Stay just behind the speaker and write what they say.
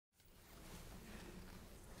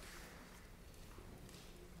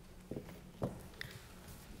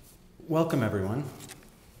Welcome, everyone.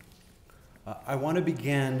 I want to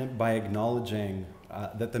begin by acknowledging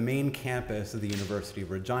that the main campus of the University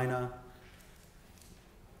of Regina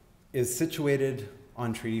is situated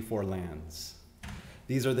on Treaty 4 lands.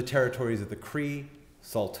 These are the territories of the Cree,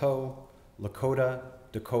 Saulteaux, Lakota,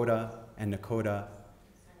 Dakota, and Nakota,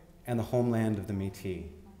 and the homeland of the Métis.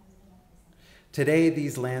 Today,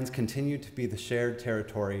 these lands continue to be the shared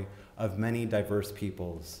territory of many diverse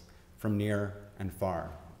peoples from near and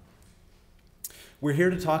far. We're here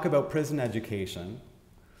to talk about prison education,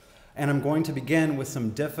 and I'm going to begin with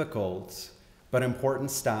some difficult but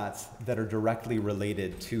important stats that are directly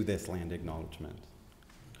related to this land acknowledgement.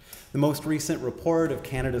 The most recent report of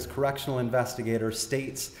Canada's correctional investigator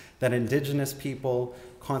states that Indigenous people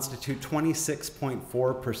constitute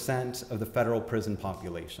 26.4% of the federal prison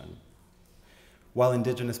population, while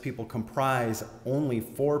Indigenous people comprise only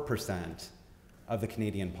 4% of the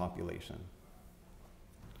Canadian population.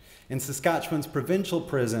 In Saskatchewan's provincial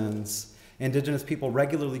prisons, Indigenous people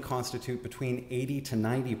regularly constitute between 80 to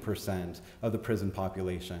 90% of the prison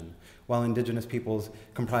population, while Indigenous peoples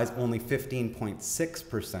comprise only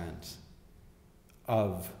 15.6%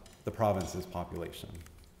 of the province's population.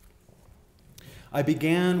 I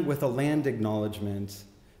began with a land acknowledgement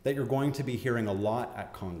that you're going to be hearing a lot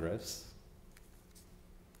at Congress,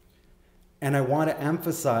 and I want to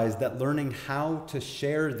emphasize that learning how to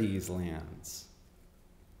share these lands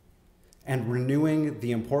and renewing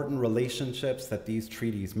the important relationships that these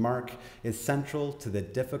treaties mark is central to the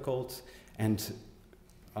difficult and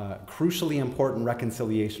crucially important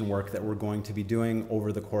reconciliation work that we're going to be doing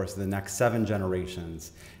over the course of the next 7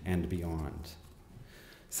 generations and beyond.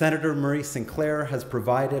 Senator Murray Sinclair has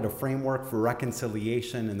provided a framework for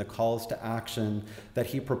reconciliation and the calls to action that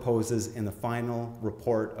he proposes in the final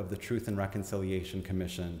report of the Truth and Reconciliation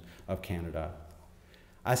Commission of Canada.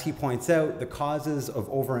 As he points out, the causes of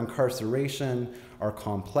over-incarceration are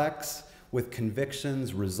complex, with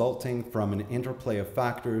convictions resulting from an interplay of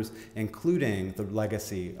factors, including the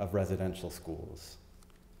legacy of residential schools.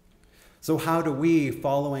 So how do we,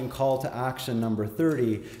 following call to action number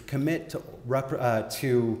 30, commit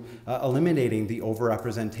to eliminating the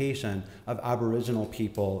overrepresentation of Aboriginal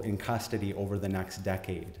people in custody over the next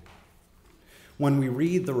decade? When we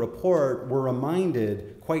read the report, we're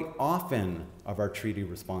reminded quite often of our treaty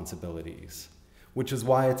responsibilities, which is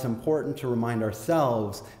why it's important to remind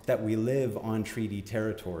ourselves that we live on treaty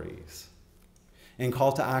territories. In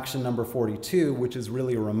call to action number 42, which is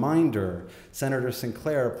really a reminder, Senator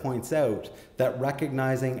Sinclair points out that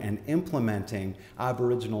recognizing and implementing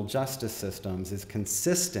Aboriginal justice systems is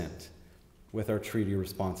consistent with our treaty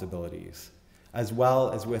responsibilities, as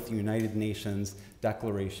well as with the United Nations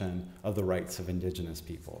Declaration of the Rights of Indigenous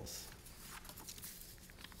Peoples.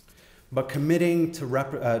 But committing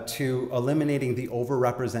to eliminating the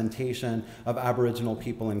overrepresentation of Aboriginal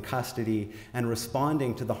people in custody and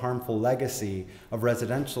responding to the harmful legacy of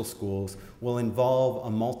residential schools will involve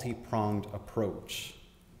a multi-pronged approach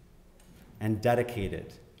and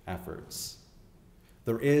dedicated efforts.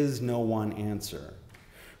 There is no one answer.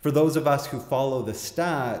 For those of us who follow the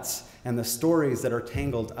stats and the stories that are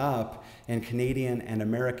tangled up in Canadian and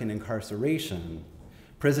American incarceration,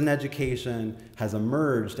 prison education has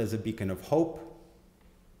emerged as a beacon of hope,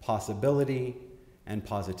 possibility, and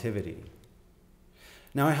positivity.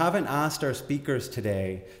 Now, I haven't asked our speakers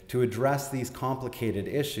today to address these complicated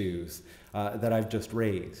issues that I've just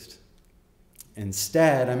raised.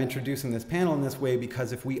 Instead, I'm introducing this panel in this way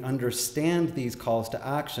because if we understand these calls to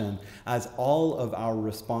action as all of our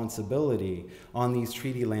responsibility on these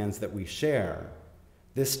treaty lands that we share,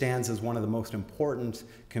 this stands as one of the most important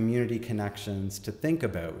community connections to think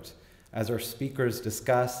about as our speakers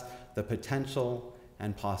discuss the potential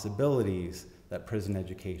and possibilities that prison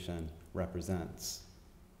education represents.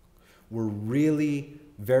 We're really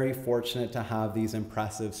very fortunate to have these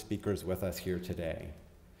impressive speakers with us here today.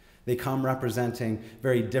 They come representing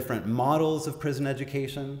very different models of prison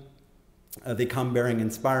education. They come bearing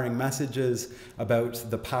inspiring messages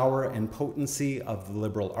about the power and potency of the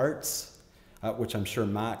liberal arts, which I'm sure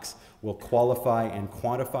Max will qualify and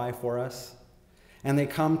quantify for us. And they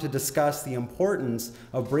come to discuss the importance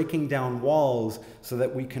of breaking down walls so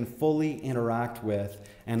that we can fully interact with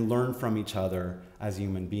and learn from each other as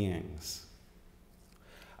human beings.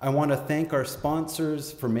 I want to thank our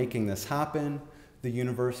sponsors for making this happen: the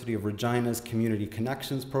University of Regina's Community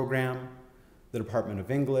Connections Program, the Department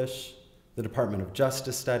of English, the Department of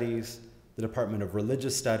Justice Studies, the Department of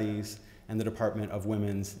Religious Studies, and the Department of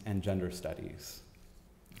Women's and Gender Studies.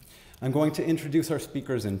 I'm going to introduce our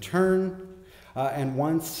speakers in turn, and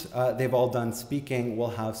once they've all done speaking,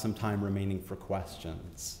 we'll have some time remaining for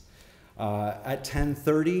questions. At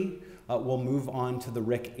 10:30, we'll move on to the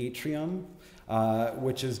Rick Atrium,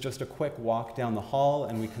 which is just a quick walk down the hall,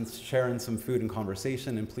 and we can share in some food and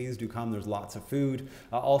conversation, and please do come, there's lots of food.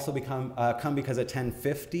 Also come because at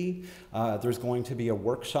 10:50, there's going to be a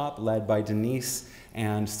workshop led by Denise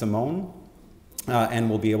and Simone, and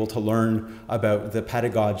we'll be able to learn about the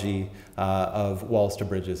pedagogy of Walls to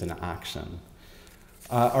Bridges in action.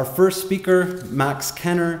 Our first speaker, Max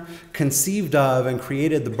Kenner, conceived of and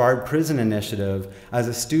created the Bard Prison Initiative as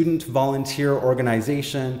a student volunteer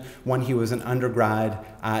organization when he was an undergrad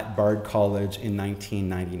at Bard College in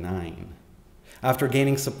 1999. After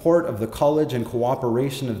gaining support of the college and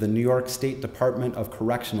cooperation of the New York State Department of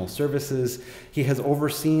Correctional Services, he has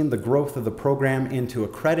overseen the growth of the program into a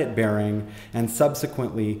credit-bearing and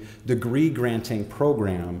subsequently degree-granting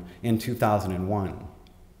program in 2001.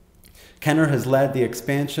 Kenner has led the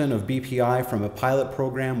expansion of BPI from a pilot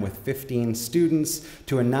program with 15 students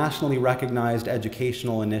to a nationally recognized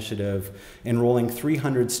educational initiative enrolling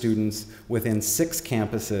 300 students within 6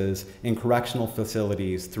 campuses in correctional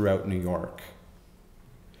facilities throughout New York.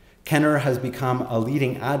 Kenner has become a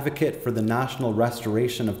leading advocate for the national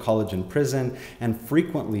restoration of college and prison and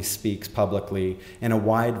frequently speaks publicly in a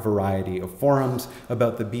wide variety of forums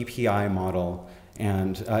about the BPI model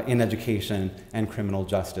and in education and criminal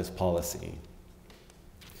justice policy.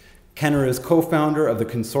 Kenner is co-founder of the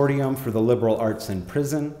Consortium for the Liberal Arts in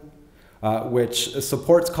Prison, which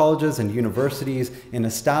supports colleges and universities in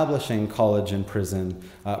establishing college and prison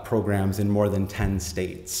programs in more than 10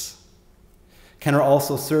 states. Kenner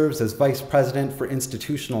also serves as Vice President for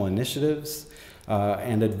Institutional Initiatives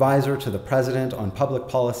and advisor to the President on Public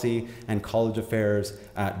Policy and College Affairs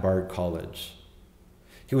at Bard College.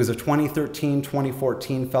 He was a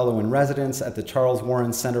 2013-2014 Fellow in Residence at the Charles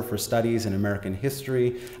Warren Center for Studies in American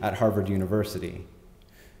History at Harvard University.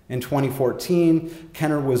 In 2014,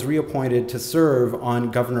 Kenner was reappointed to serve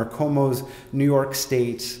on Governor Cuomo's New York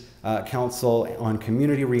State Council on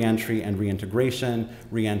Community Reentry and Reintegration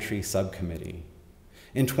Reentry Subcommittee.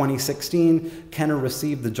 In 2016, Kenner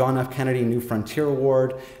received the John F. Kennedy New Frontier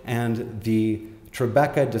Award and the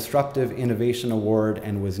Tribeca Disruptive Innovation Award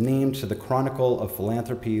and was named to the Chronicle of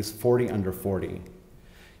Philanthropy's 40 Under 40.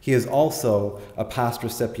 He is also a past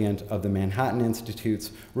recipient of the Manhattan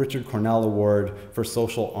Institute's Richard Cornell Award for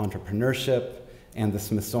Social Entrepreneurship and the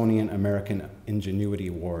Smithsonian American Ingenuity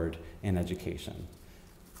Award in Education.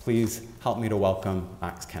 Please help me to welcome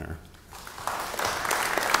Max Kenner.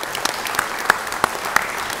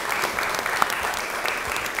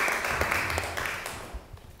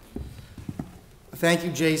 Thank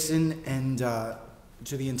you, Jason, and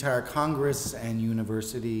to the entire Congress and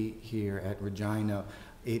University here at Regina.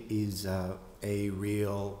 It is a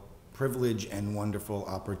real privilege and wonderful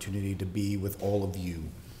opportunity to be with all of you.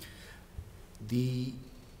 The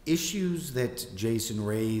issues that Jason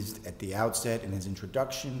raised at the outset in his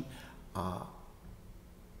introduction are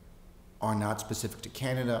not specific to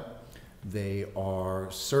Canada. They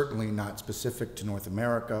are certainly not specific to North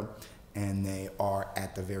America, and they are,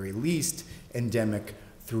 at the very least, endemic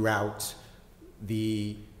throughout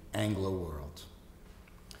the Anglo world.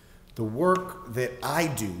 The work that I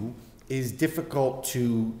do is difficult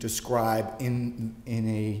to describe in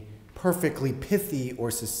a perfectly pithy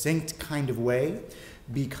or succinct kind of way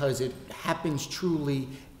because it happens truly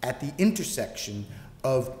at the intersection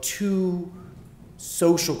of 2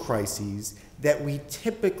 social crises that we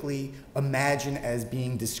typically imagine as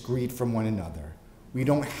being discrete from one another. We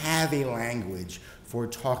don't have a language for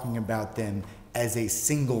talking about them as a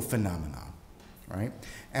single phenomenon, right?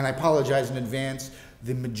 And I apologize in advance.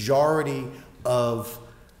 The majority of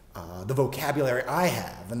the vocabulary I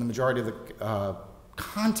have and the majority of the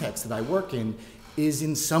context that I work in is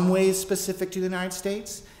in some ways specific to the United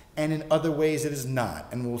States and in other ways it is not.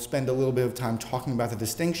 And we'll spend a little bit of time talking about the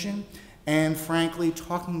distinction and frankly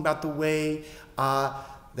talking about the way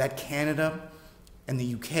that Canada and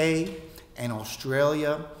the UK and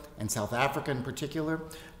Australia and South Africa in particular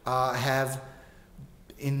have,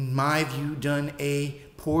 in my view, done a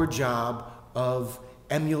poor job of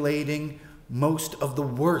emulating most of the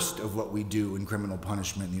worst of what we do in criminal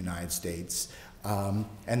punishment in the United States,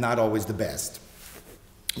 and not always the best.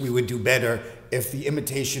 We would do better if the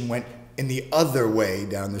imitation went in the other way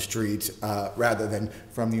down the street rather than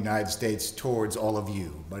from the United States towards all of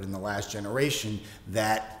you. But in the last generation,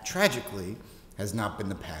 that tragically has not been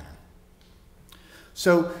the pattern.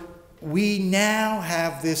 So we now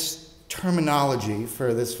have this terminology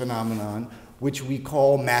for this phenomenon, which we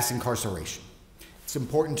call mass incarceration. It's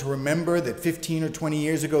important to remember that 15 or 20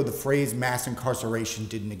 years ago, the phrase mass incarceration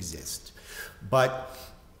didn't exist. But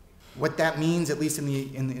what that means, at least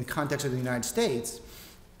in the context of the United States,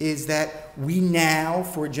 is that we now,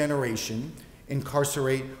 for a generation,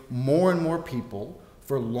 incarcerate more and more people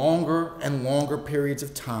for longer and longer periods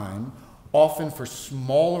of time, often for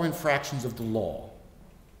smaller infractions of the law.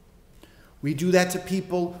 We do that to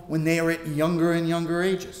people when they are at younger and younger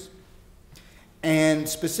ages. And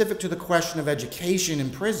specific to the question of education in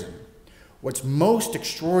prison, what's most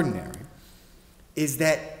extraordinary is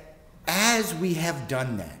that as we have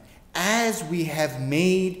done that, as we have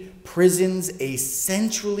made prisons a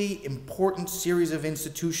centrally important series of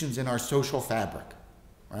institutions in our social fabric,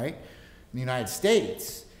 right? In the United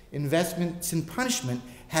States, investments in punishment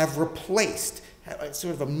have replaced,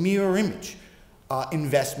 sort of a mirror image,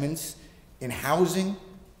 investments in housing,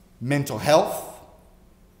 mental health,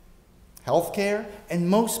 healthcare, and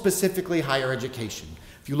most specifically higher education.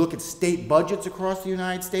 If you look at state budgets across the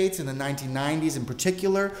United States in the 1990s in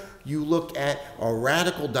particular, you look at a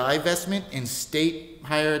radical divestment in state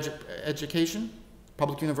higher education,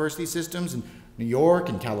 public university systems in New York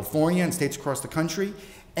and California and states across the country,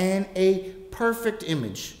 and a perfect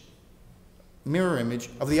image, mirror image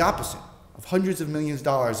of the opposite, of hundreds of millions of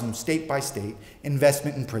dollars in state by state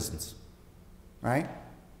investment in prisons, right?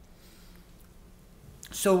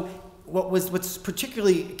 So what's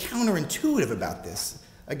particularly counterintuitive about this,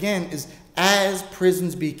 again, is as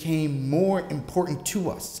prisons became more important to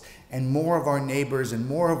us, and more of our neighbors and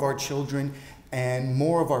more of our children and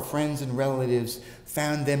more of our friends and relatives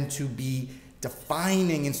found them to be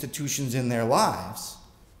defining institutions in their lives,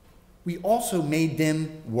 we also made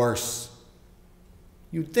them worse.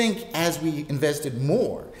 You'd think as we invested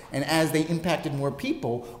more and as they impacted more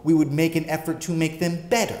people, we would make an effort to make them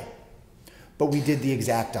better. But we did the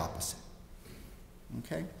exact opposite.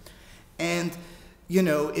 Okay? And, you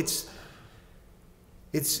know, it's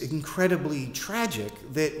incredibly tragic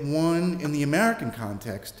that one, in the American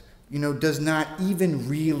context, you know, does not even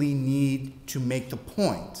really need to make the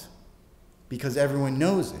point, because everyone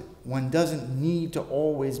knows it. One doesn't need to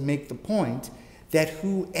always make the point that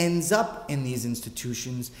who ends up in these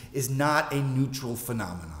institutions is not a neutral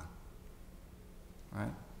phenomenon,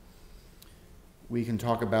 right? We can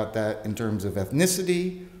talk about that in terms of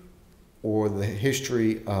ethnicity or the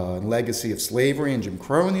history and legacy of slavery and Jim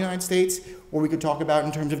Crow in the United States, or we could talk about it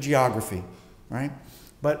in terms of geography, right?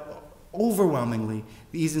 But overwhelmingly,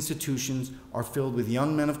 these institutions are filled with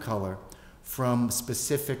young men of color from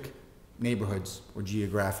specific neighborhoods or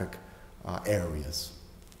geographic areas,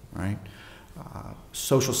 right?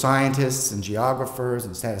 Social scientists and geographers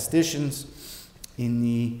and statisticians in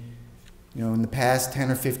the past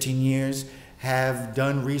 10 or 15 years have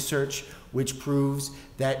done research which proves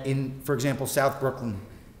that in, for example, South Brooklyn,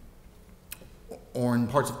 or in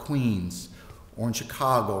parts of Queens, or in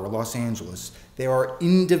Chicago or Los Angeles, there are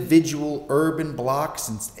individual urban blocks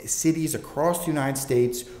and cities across the United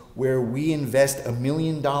States where we invest $1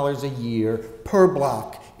 million a year per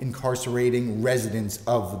block incarcerating residents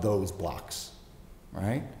of those blocks,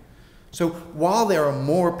 right? So while there are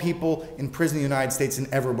more people in prison in the United States than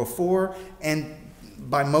ever before, and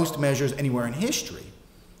by most measures anywhere in history,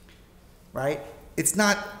 right? It's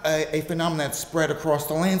not a phenomenon that's spread across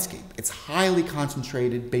the landscape. It's highly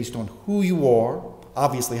concentrated based on who you are,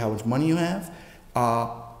 obviously how much money you have,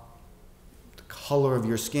 the color of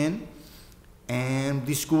your skin, and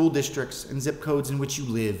the school districts and zip codes in which you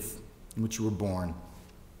live, in which you were born.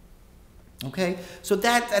 Okay, so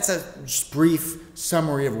that's a just brief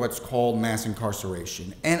summary of what's called mass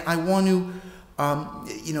incarceration. And I want to,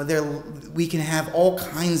 we can have all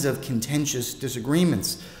kinds of contentious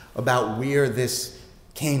disagreements about where this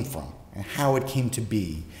came from and how it came to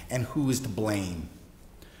be and who is to blame.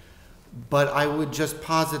 But I would just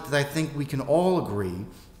posit that I think we can all agree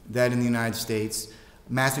that in the United States,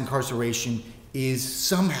 mass incarceration is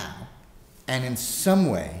somehow and in some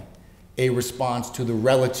way a response to the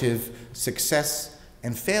relative success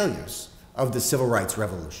and failures of the Civil Rights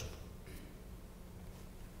Revolution.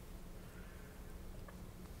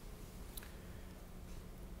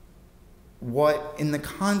 What, in the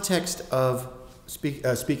context of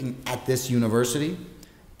speaking at this university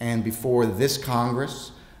and before this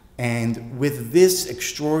Congress, and with this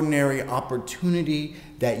extraordinary opportunity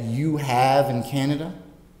that you have in Canada,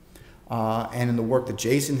 and in the work that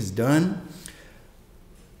Jason has done,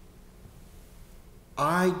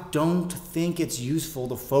 I don't think it's useful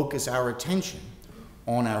to focus our attention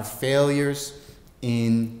on our failures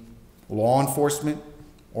in law enforcement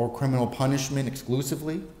or criminal punishment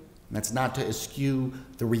exclusively. That's not to eschew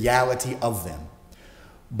the reality of them.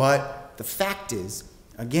 But the fact is,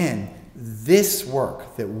 again, this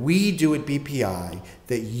work that we do at BPI,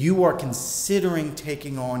 that you are considering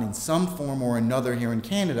taking on in some form or another here in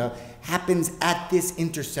Canada, happens at this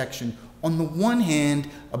intersection on the one hand,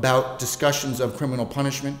 about discussions of criminal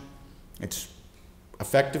punishment, its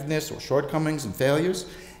effectiveness or shortcomings and failures,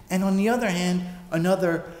 and on the other hand,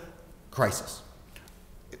 another crisis.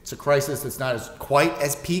 It's a crisis that's not quite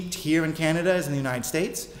as peaked here in Canada as in the United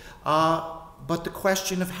States, but the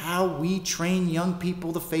question of how we train young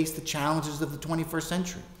people to face the challenges of the 21st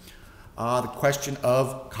century. The question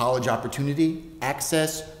of college opportunity,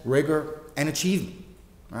 access, rigor, and achievement,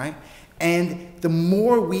 right? And the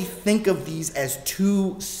more we think of these as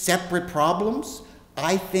two separate problems,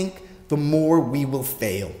 I think the more we will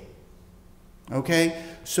fail, okay?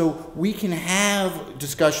 So we can have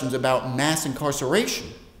discussions about mass incarceration,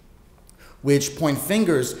 which point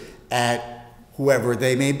fingers at whoever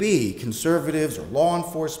they may be, conservatives or law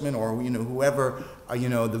enforcement or whoever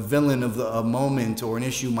the villain of a moment or an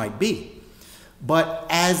issue might be. But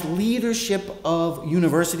as leadership of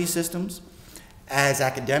university systems, as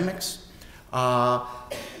academics,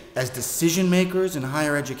 as decision makers in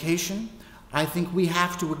higher education, I think we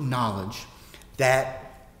have to acknowledge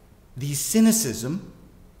that the cynicism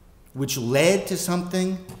which led to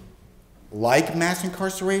something like mass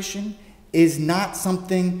incarceration is not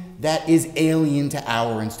something that is alien to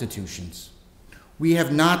our institutions. We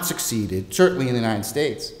have not succeeded, certainly in the United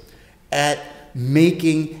States, at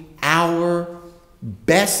making our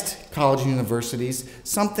best college and universities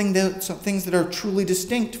some things that are truly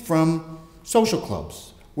distinct from social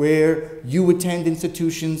clubs, where you attend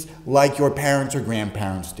institutions like your parents or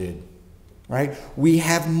grandparents did, right? We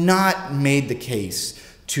have not made the case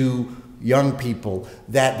to young people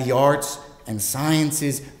that the arts and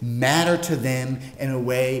sciences matter to them in a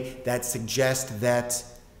way that suggests that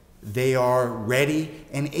they are ready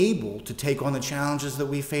and able to take on the challenges that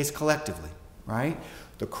we face collectively, right?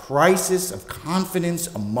 The crisis of confidence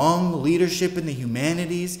among leadership in the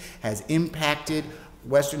humanities has impacted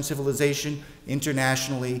Western civilization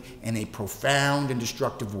internationally in a profound and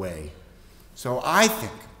destructive way. So I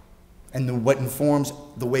think, and what informs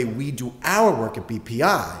the way we do our work at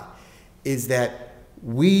BPI, is that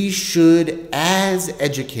we should, as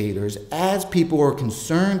educators, as people who are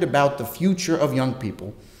concerned about the future of young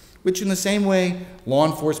people, which in the same way law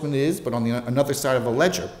enforcement is, but on another side of the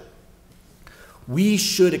ledger, we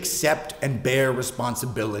should accept and bear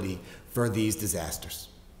responsibility for these disasters,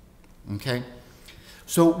 okay?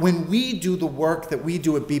 So when we do the work that we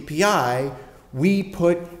do at BPI, we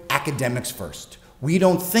put academics first. We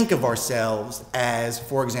don't think of ourselves as,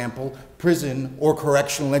 for example, prison or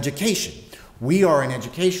correctional education. We are an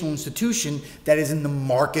educational institution that is in the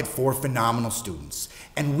market for phenomenal students.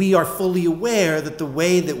 And we are fully aware that the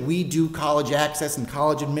way that we do college access and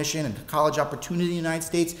college admission and college opportunity in the United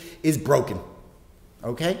States is broken,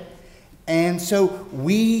 okay? And so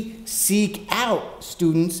we seek out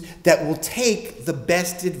students that will take the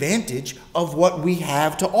best advantage of what we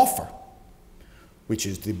have to offer, which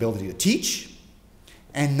is the ability to teach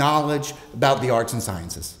and knowledge about the arts and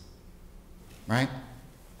sciences, right?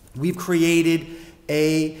 We've created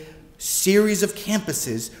a series of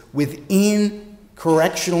campuses within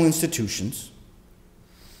correctional institutions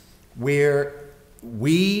where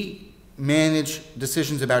we manage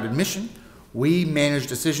decisions about admission, we manage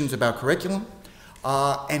decisions about curriculum,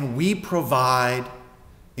 and we provide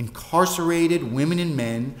incarcerated women and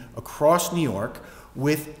men across New York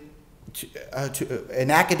with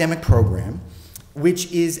an academic program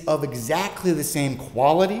which is of exactly the same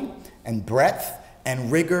quality and breadth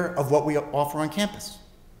and rigor of what we offer on campus.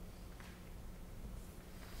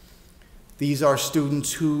 These are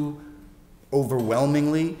students who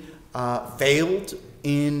overwhelmingly failed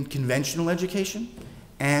in conventional education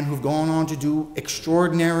and who've gone on to do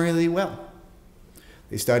extraordinarily well.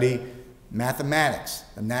 They study mathematics,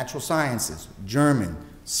 the natural sciences, German,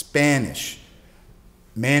 Spanish,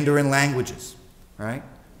 Mandarin languages, right?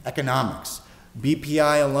 Economics.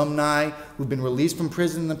 BPI alumni who've been released from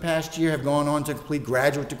prison in the past year have gone on to complete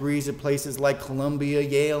graduate degrees at places like Columbia,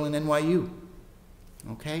 Yale, and NYU,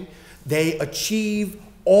 okay? They achieve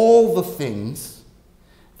all the things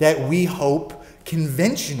that we hope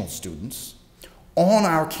conventional students on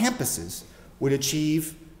our campuses would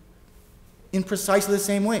achieve in precisely the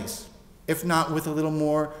same ways, if not with a little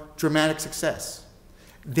more dramatic success.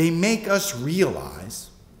 They make us realize,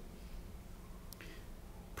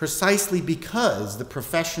 precisely because the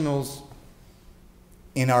professionals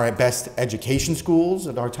in our best education schools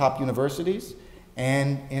at our top universities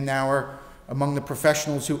and among the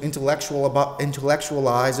professionals who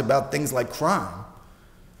intellectualize about things like crime,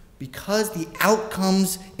 because the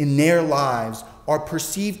outcomes in their lives are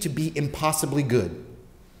perceived to be impossibly good,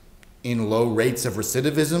 in low rates of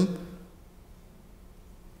recidivism,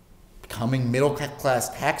 becoming middle-class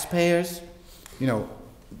taxpayers,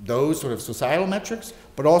 those sort of societal metrics,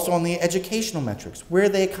 but also on the educational metrics, where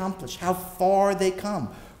they accomplish, how far they come,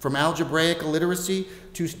 from algebraic illiteracy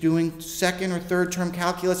to doing second or third term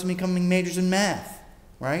calculus and becoming majors in math,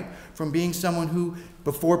 right? From being someone who,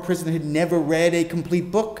 before prison, had never read a complete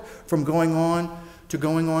book, from going on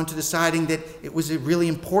to deciding that it was really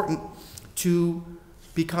important to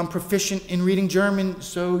become proficient in reading German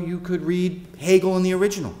so you could read Hegel in the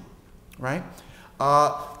original, right?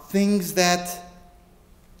 Things that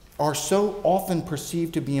are so often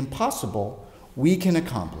perceived to be impossible, we can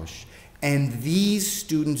accomplish. And these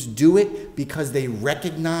students do it because they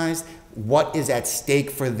recognize what is at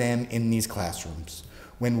stake for them in these classrooms.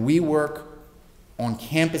 When we work on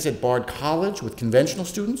campus at Bard College with conventional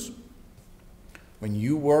students, when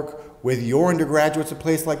you work with your undergraduates at a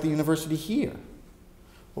place like the university here,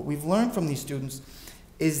 what we've learned from these students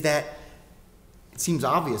is that, it seems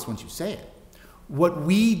obvious once you say it, what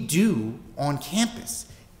we do on campus,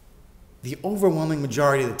 the overwhelming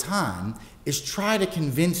majority of the time, is try to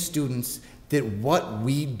convince students that what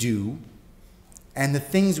we do and the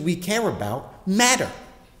things we care about matter.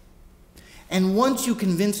 And once you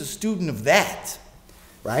convince a student of that,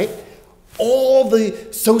 right, all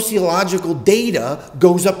the sociological data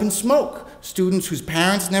goes up in smoke. Students whose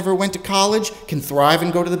parents never went to college can thrive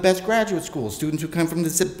and go to the best graduate schools. Students who come from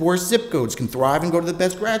the worst zip codes can thrive and go to the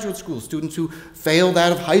best graduate schools. Students who failed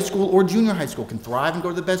out of high school or junior high school can thrive and go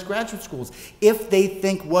to the best graduate schools if they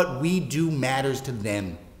think what we do matters to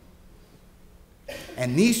them.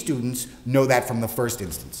 And these students know that from the first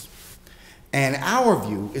instance. And our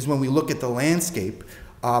view is, when we look at the landscape,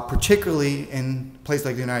 particularly in a place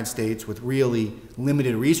like the United States with really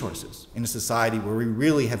limited resources, in a society where we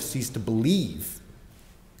really have ceased to believe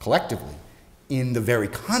collectively in the very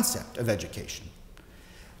concept of education,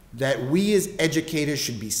 that we as educators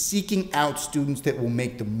should be seeking out students that will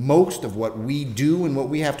make the most of what we do and what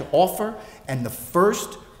we have to offer. And the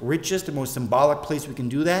first, richest, and most symbolic place we can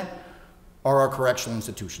do that are our correctional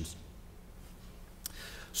institutions.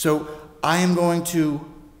 So I am going to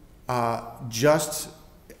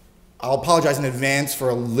I'll apologize in advance for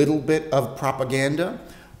a little bit of propaganda,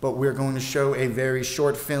 but we're going to show a very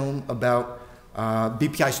short film about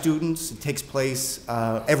BPI students. It takes place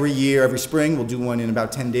every year, every spring. We'll do one in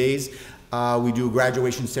about 10 days. We do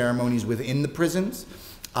graduation ceremonies within the prisons.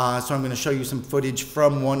 So I'm going to show you some footage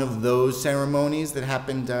from one of those ceremonies that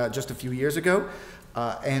happened just a few years ago,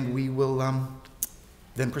 and we will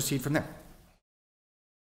then proceed from there.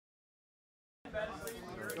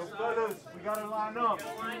 We gotta line up.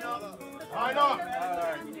 Line up. Line up.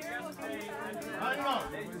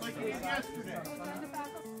 Like yesterday.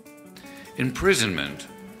 Imprisonment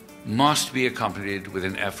must be accompanied with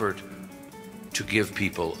an effort to give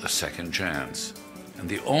people a second chance. And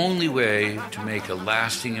the only way to make a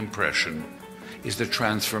lasting impression is the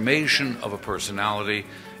transformation of a personality,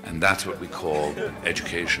 and that's what we call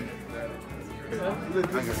education.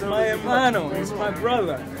 This is my hermano, he's my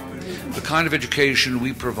brother. The kind of education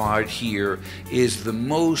we provide here is the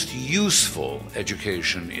most useful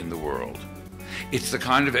education in the world. It's the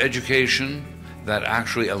kind of education that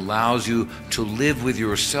actually allows you to live with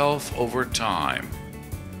yourself over time.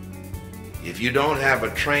 If you don't have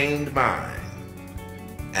a trained mind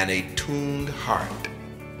and a tuned heart,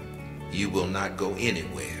 you will not go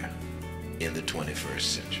anywhere in the 21st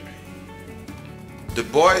century. Du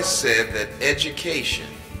Bois said that education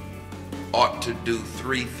ought to do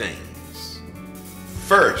three things.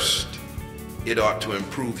 First, it ought to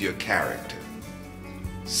improve your character.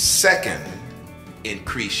 Second,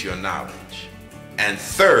 increase your knowledge. And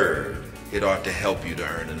third, it ought to help you to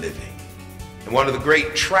earn a living. And one of the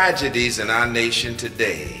great tragedies in our nation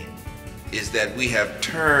today is that we have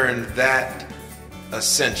turned that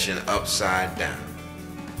ascension upside down.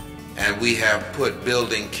 And we have put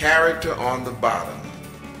building character on the bottom,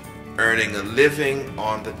 earning a living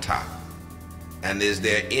on the top. And is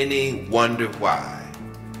there any wonder why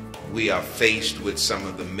we are faced with some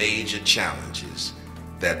of the major challenges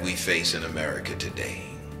that we face in America today?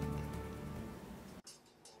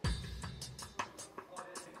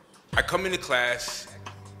 I come into class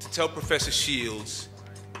to tell Professor Shields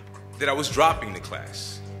that I was dropping the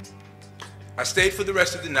class. I stayed for the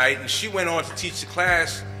rest of the night, and she went on to teach the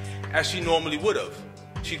class as she normally would have.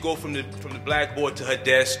 She'd go from the blackboard to her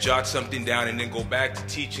desk, jot something down, and then go back to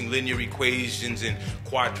teaching linear equations and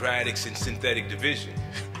quadratics and synthetic division.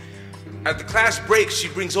 At the class break, she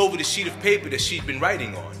brings over the sheet of paper that she'd been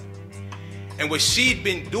writing on. And what she'd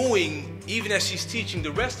been doing, even as she's teaching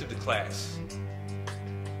the rest of the class,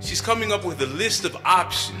 she's coming up with a list of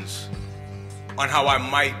options on how I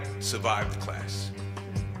might survive the class.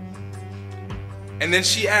 And then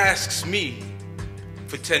she asks me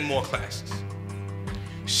for 10 more classes.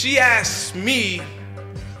 She asked me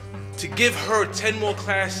to give her 10 more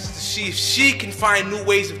classes to see if she can find new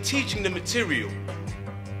ways of teaching the material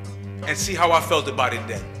and see how I felt about it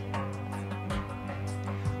then.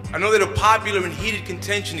 I know that a popular and heated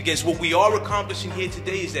contention against what we are accomplishing here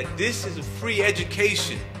today is that this is a free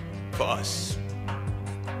education for us.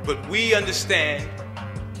 But we understand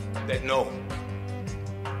that no,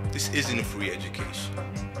 this isn't a free education.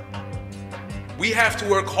 We have to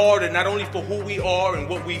work harder not only for who we are and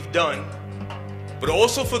what we've done, but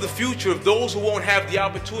also for the future of those who won't have the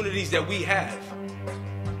opportunities that we have.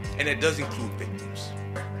 And that does include victims.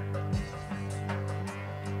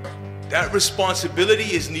 That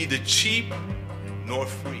responsibility is neither cheap nor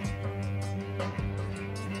free.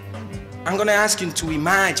 I'm gonna ask you to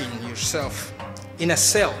imagine yourself in a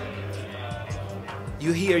cell.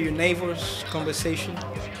 You hear your neighbor's conversation.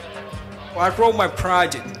 Well, I wrote my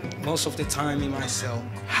project most of the time in my cell,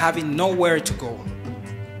 having nowhere to go.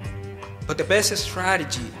 But the best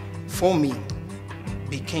strategy for me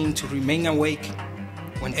became to remain awake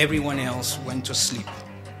when everyone else went to sleep.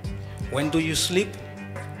 When do you sleep?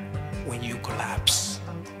 When you collapse.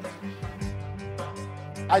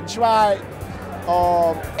 I tried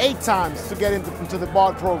 8 times to get into the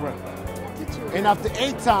BARD program. And after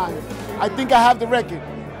 8 times, I think I have the record.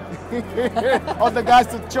 Of the guys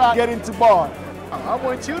to try to get into BARD. I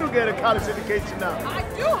want you to get a college education now. I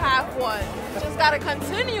do have one. Just gotta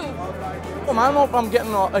continue. I don't know if I'm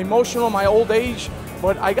getting emotional in my old age,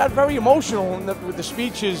 but I got very emotional with the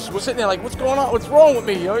speeches. We're sitting there like, what's going on? What's wrong with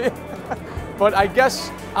me? But I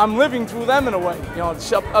guess I'm living through them in a way. You know,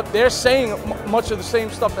 it's up there saying much of the same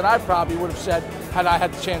stuff that I probably would have said had I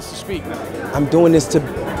had the chance to speak. I'm doing this to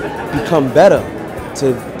become better,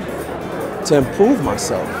 to improve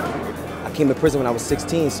myself. I came to prison when I was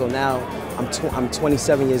 16, so now I'm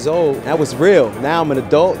 27 years old. That was real. Now I'm an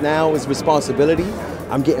adult. Now it's responsibility.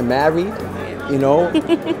 I'm getting married. You know. Can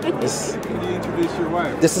you introduce your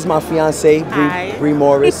wife? This is my fiance, Bree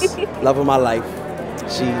Morris. Love of my life.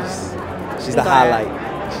 She's the highlight.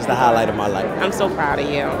 She's the highlight of my life. I'm so proud of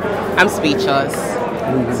you. I'm speechless.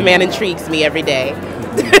 This man intrigues me every day.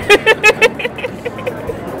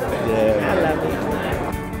 Yeah. I love you.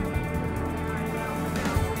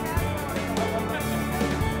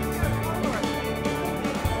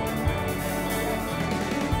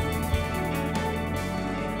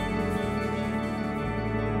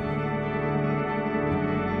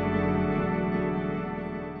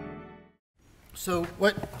 So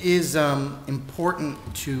what is important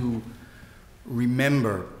to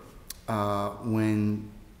remember when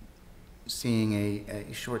seeing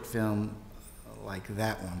a short film like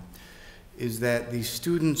that one is that the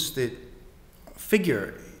students that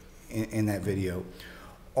figure in that video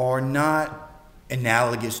are not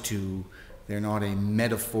analogous to, they're not a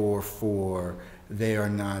metaphor for, they are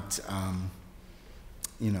not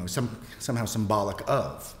you know, somehow symbolic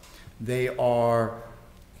of. They are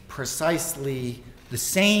precisely the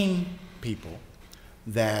same people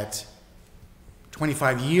that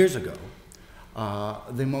 25 years ago,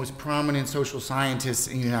 the most prominent social scientists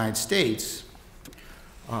in the United States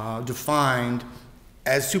defined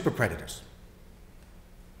as super predators.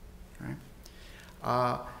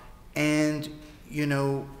 Right? And, you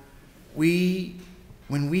know,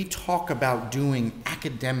 when we talk about doing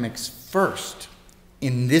academics first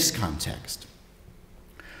in this context,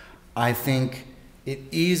 I think it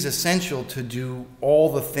is essential to do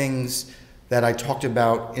all the things that I talked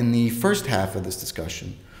about in the first half of this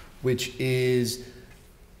discussion, which is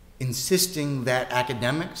insisting that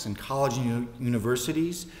academics and college and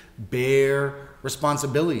universities bear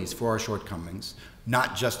responsibilities for our shortcomings,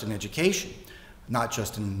 not just in education, not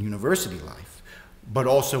just in university life, but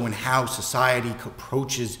also in how society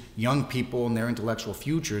approaches young people and their intellectual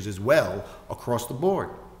futures as well across the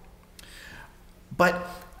board. But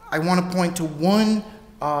I want to point to one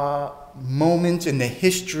moment in the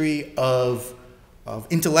history of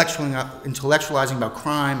intellectualizing about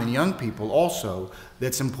crime and young people also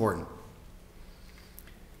that's important.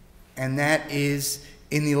 And that is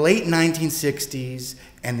in the late 1960s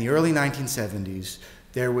and the early 1970s,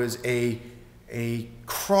 there was a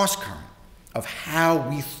cross-current of how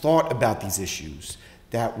we thought about these issues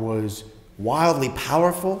that was wildly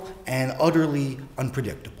powerful and utterly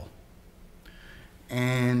unpredictable.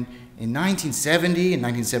 And in 1970, and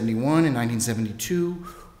 1971, and 1972,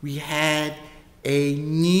 we had a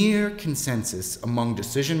near consensus among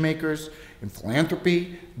decision makers in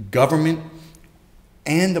philanthropy, government,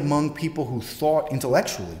 and among people who thought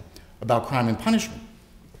intellectually about crime and punishment,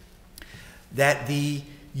 that the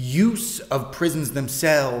use of prisons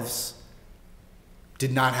themselves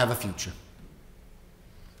did not have a future.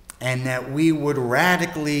 and that we would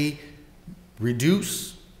radically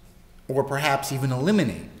reduce or perhaps even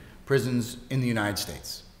eliminate prisons in the United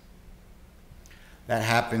States. That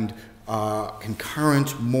happened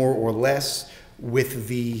concurrent, more or less, with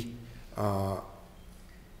the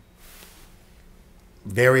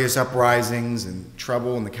various uprisings and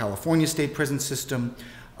trouble in the California state prison system,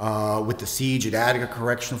 with the siege at Attica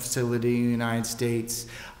Correctional Facility in the United States,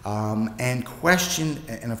 and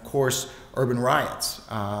of course, urban riots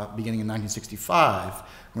beginning in 1965,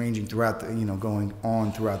 ranging throughout the, going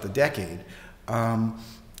on throughout the decade,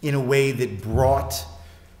 in a way that brought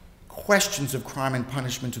questions of crime and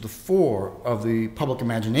punishment to the fore of the public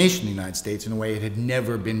imagination in the United States in a way it had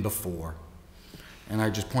never been before. And I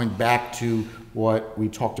just point back to what we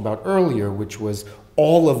talked about earlier, which was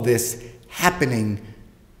all of this happening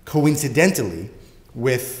coincidentally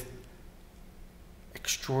with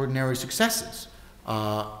extraordinary successes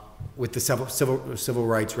with the civil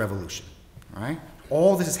rights revolution, right?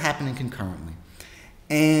 All this is happening concurrently.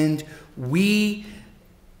 And we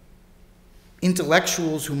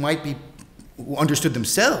intellectuals who understood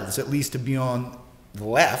themselves, at least to be on the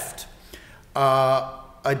left,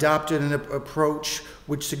 adopted an approach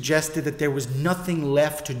which suggested that there was nothing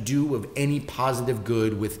left to do of any positive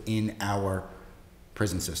good within our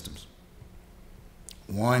prison systems.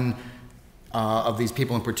 One of these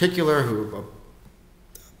people in particular, who a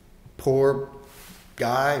poor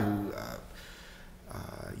guy who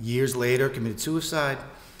years later committed suicide,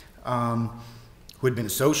 who had been a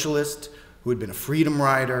socialist, who had been a freedom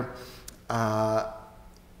rider,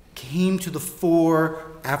 came to the fore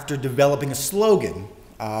after developing a slogan,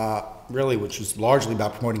 really, which was largely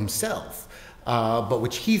about promoting himself, but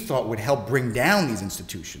which he thought would help bring down these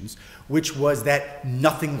institutions, which was that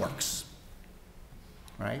nothing works,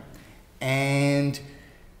 right? And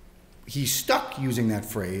he stuck using that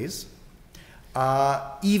phrase,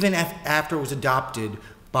 even after it was adopted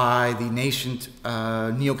by the nascent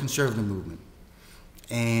neoconservative movement.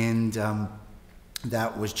 And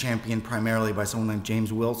that was championed primarily by someone like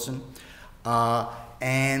James Wilson.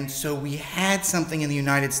 And so we had something in the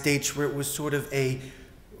United States where it was sort of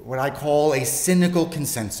what I call a cynical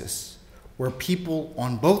consensus, where people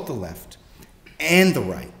on both the left and the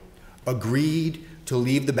right agreed to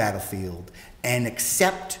leave the battlefield and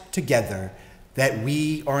accept together that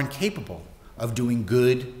we are incapable of doing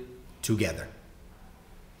good together,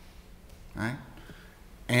 right?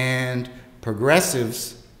 And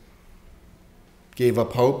progressives gave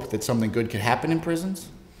up hope that something good could happen in prisons,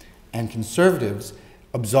 and conservatives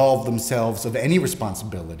absolved themselves of any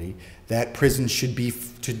responsibility that prisons should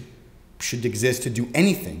exist to do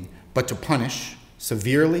anything but to punish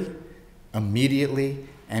severely, immediately,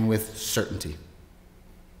 and with certainty.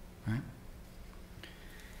 Right?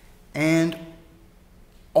 And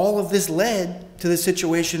all of this led to the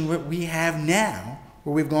situation that we have now,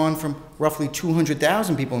 where we've gone from roughly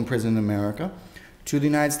 200,000 people in prison in America to the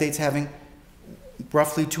United States having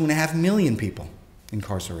roughly 2.5 million people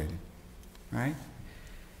incarcerated, right?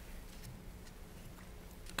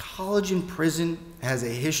 College and prison has a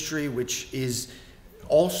history which is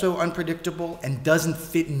also unpredictable and doesn't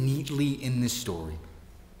fit neatly in this story.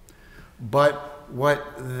 But what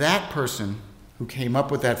that person who came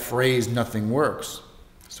up with that phrase, nothing works,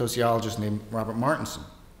 a sociologist named Robert Martinson,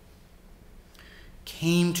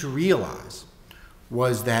 came to realize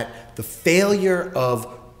was that the failure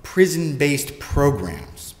of prison-based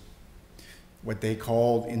programs, what they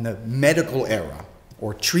called in the medical era,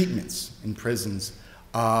 or treatments in prisons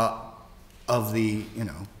of the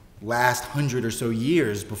last 100 or so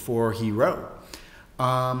years before he wrote,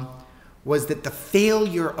 was that the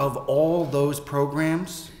failure of all those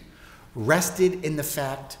programs rested in the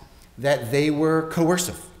fact that they were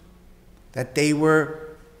coercive, that they were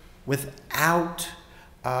without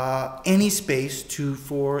any space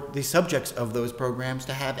for the subjects of those programs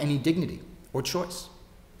to have any dignity or choice.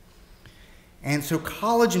 And so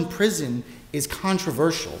college and prison is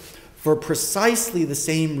controversial for precisely the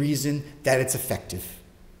same reason that it's effective,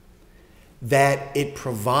 that it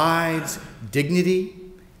provides dignity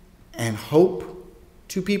and hope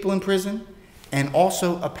to people in prison, and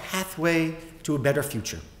also a pathway to a better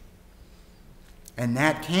future. And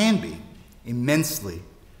that can be immensely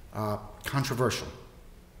controversial.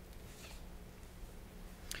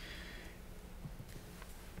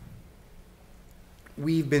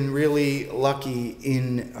 We've been really lucky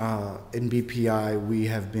in BPI. We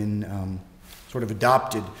have been sort of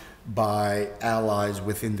adopted by allies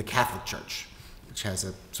within the Catholic Church, which has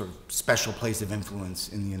a sort of special place of influence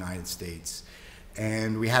in the United States.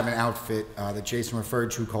 And we have an outfit that Jason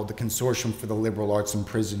referred to called the Consortium for the Liberal Arts in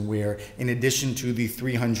Prison, where in addition to the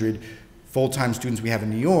 300 full-time students we have in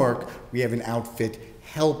New York, we have an outfit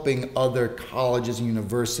helping other colleges and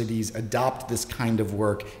universities adopt this kind of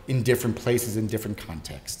work in different places, in different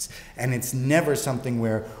contexts. And it's never something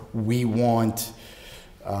where we want,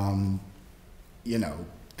 you know,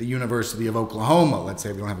 the University of Oklahoma, let's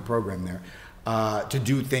say we don't have a program there, to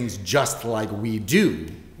do things just like we do.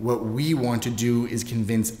 What we want to do is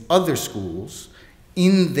convince other schools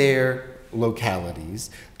in their localities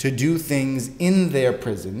to do things in their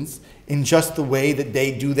prisons in just the way that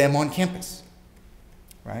they do them on campus,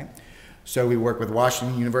 right? So we work with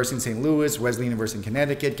Washington University in St. Louis, Wesley University in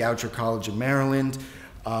Connecticut, Goucher College in Maryland.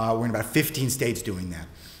 We're in about 15 states doing that.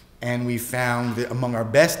 And we found that among our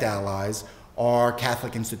best allies are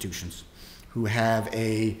Catholic institutions who have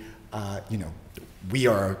a, you know, we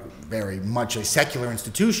are very much a secular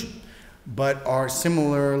institution, but are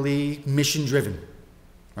similarly mission-driven,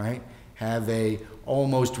 right? Have a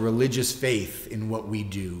almost religious faith in what we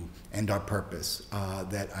do and our purpose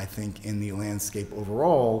that I think in the landscape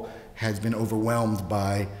overall has been overwhelmed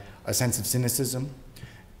by a sense of cynicism,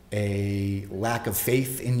 a lack of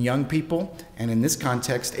faith in young people, and in this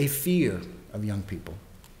context, a fear of young people.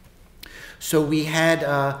 So we had,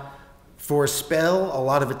 for a spell, a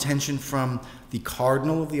lot of attention from the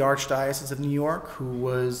Cardinal of the Archdiocese of New York, who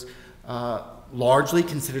was largely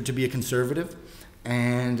considered to be a conservative,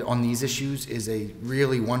 and on these issues is a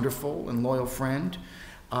really wonderful and loyal friend.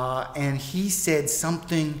 And he said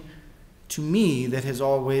something to me that has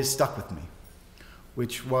always stuck with me,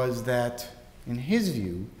 which was that, in his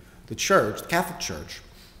view, the church, the Catholic Church,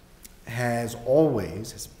 has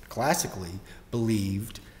always, has classically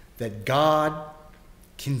believed that God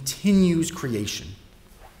continues creation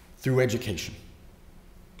through education,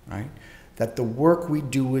 right? That the work we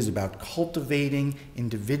do is about cultivating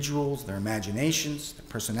individuals, their imaginations, their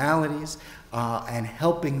personalities, and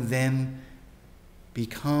helping them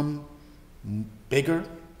become bigger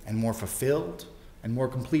and more fulfilled and more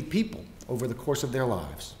complete people over the course of their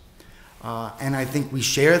lives. And I think we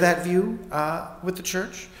share that view with the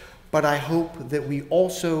church, but I hope that we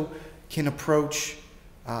also can approach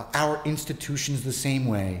our institutions the same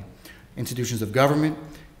way. Institutions of government,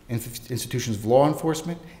 institutions of law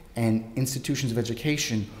enforcement, and institutions of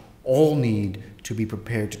education all need to be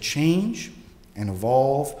prepared to change and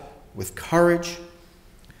evolve with courage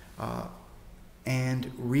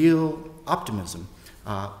and real optimism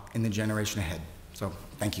in the generation ahead. So,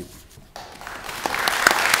 thank you.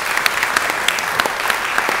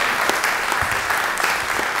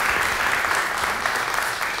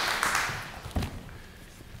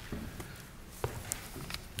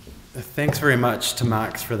 Thanks very much to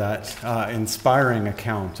Max for that inspiring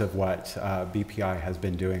account of what BPI has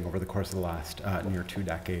been doing over the course of the last near 2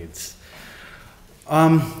 decades.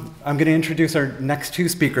 I'm going to introduce our next 2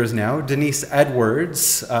 speakers now. Denise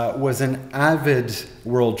Edwards was an avid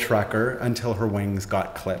world trekker until her wings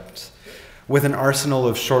got clipped. With an arsenal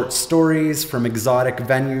of short stories from exotic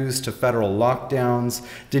venues to federal lockdowns,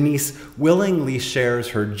 Denise willingly shares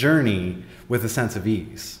her journey with a sense of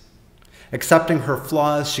ease. Accepting her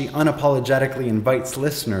flaws, she unapologetically invites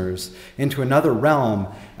listeners into another realm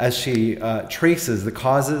as she traces the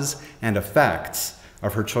causes and effects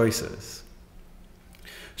of her choices.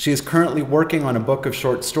 She is currently working on a book of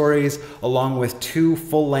short stories along with 2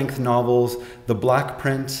 full-length novels, The Black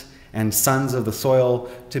Print and Sons of the Soil,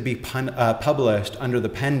 to be published under the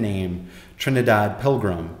pen name Trinidad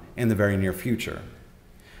Pilgrim in the very near future.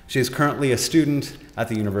 She is currently a student at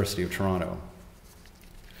the University of Toronto.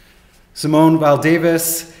 Simone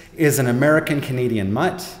Davis is an American-Canadian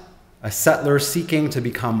mutt, a settler seeking to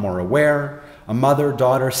become more aware, a mother,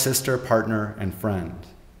 daughter, sister, partner, and friend.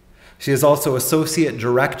 She is also Associate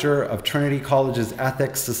Director of Trinity College's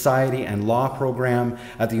Ethics, Society, and Law program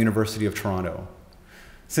at the University of Toronto.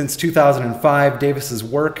 Since 2005, Davis's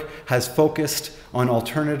work has focused on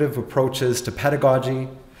alternative approaches to pedagogy,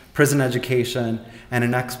 prison education, and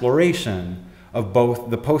an exploration of both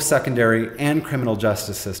the post-secondary and criminal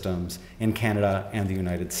justice systems in Canada and the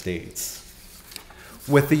United States.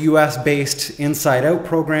 With the US-based Inside Out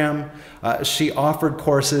program, she offered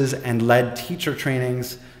courses and led teacher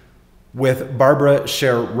trainings. With Barbara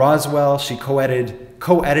Sher Roswell, she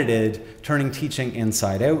co-edited Turning Teaching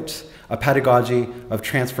Inside Out, a pedagogy of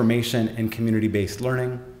transformation and community-based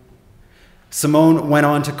learning. Simone went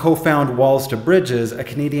on to co-found Walls to Bridges, a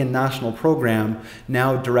Canadian national program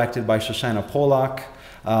now directed by Shoshana Polak,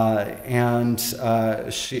 and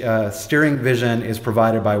steering vision is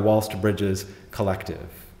provided by Walls to Bridges Collective.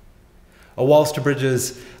 A Walls to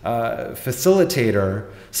Bridges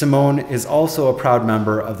facilitator, Simone is also a proud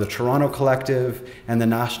member of the Toronto Collective and the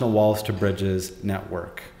National Walls to Bridges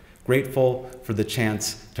Network, Grateful for the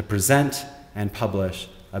chance to present and publish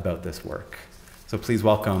about this work. So please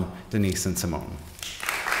welcome Denise and Simone.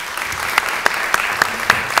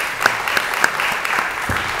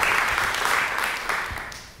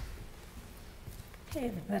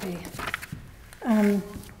 Hey, everybody.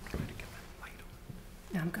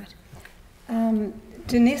 No, I'm good.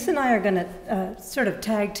 Denise and I are going to sort of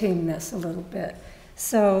tag team this a little bit.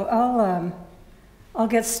 So I'll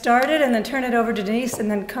get started and then turn it over to Denise and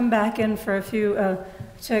then come back in for a few,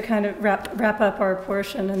 to kind of wrap up our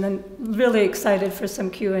portion, and then really excited for some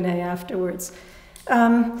Q&A afterwards.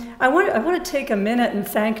 I want to take a minute and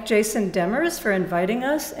thank Jason Demers for inviting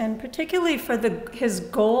us, and particularly for his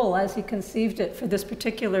goal as he conceived it for this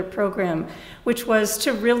particular program, which was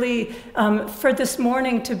to really, for this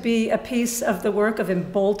morning, to be a piece of the work of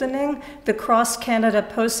emboldening the cross-Canada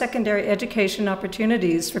post-secondary education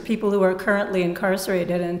opportunities for people who are currently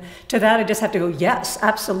incarcerated. And to that, I just have to go, yes,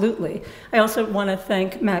 absolutely. I also want to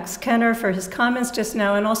thank Max Kenner for his comments just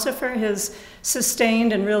now, and also for his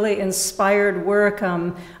sustained and really inspired work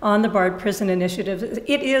on the Barred Prison Initiative.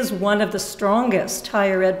 It is one of the strongest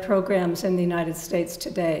higher ed programs in the United States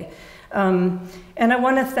today. And I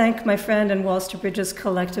want to thank my friend and Walls to Bridges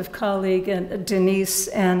collective colleague, Denise,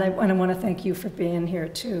 and I want to thank you for being here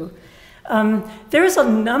too. There's a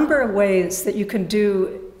number of ways that you can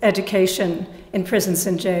do education in prisons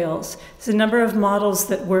and jails. There's a number of models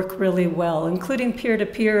that work really well, including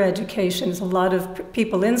peer-to-peer education. There's a lot of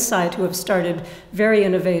people inside who have started very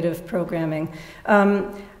innovative programming.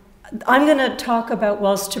 I'm going to talk about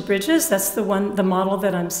Walls to Bridges. That's the model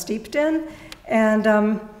that I'm steeped in.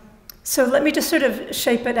 And so let me just sort of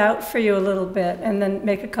shape it out for you a little bit and then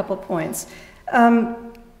make a couple points.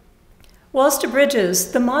 Walls to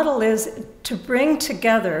Bridges, the model is to bring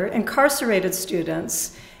together incarcerated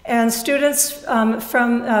students and students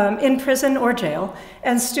from in prison or jail,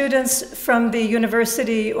 and students from the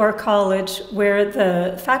university or college where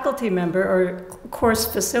the faculty member or course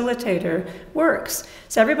facilitator works.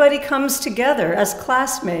 So everybody comes together as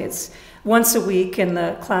classmates once a week in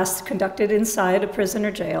the class conducted inside a prison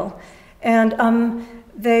or jail. And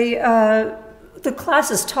the class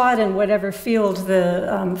is taught in whatever field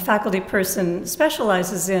the faculty person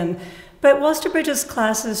specializes in. But Walls to Bridges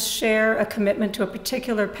classes share a commitment to a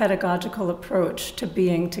particular pedagogical approach to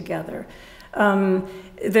being together.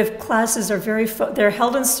 The classes are they're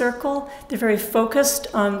held in circle, they're very focused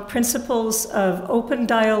on principles of open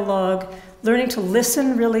dialogue, learning to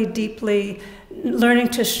listen really deeply, learning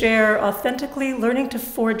to share authentically, learning to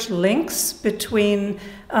forge links between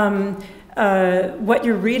what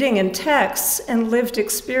you're reading in texts and lived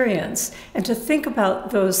experience, and to think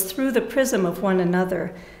about those through the prism of one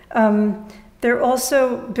another. They're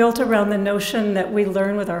also built around the notion that we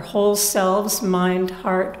learn with our whole selves, mind,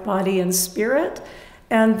 heart, body, and spirit,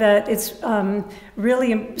 and that it's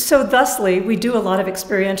really, so thusly, we do a lot of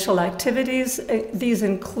experiential activities. These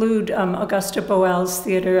include Augusta Boal's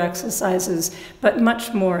theater exercises, but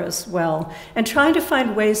much more as well. And trying to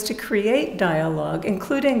find ways to create dialogue,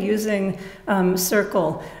 including using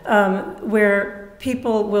circle, where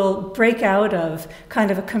people will break out of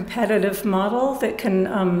kind of a competitive model that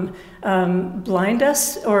can blind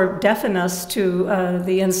us or deafen us to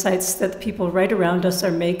the insights that the people right around us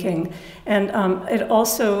are making. And it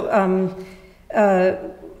also,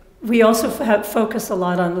 we also focus a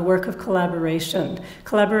lot on the work of collaboration.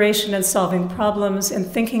 Collaboration in solving problems and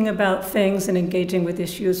thinking about things and engaging with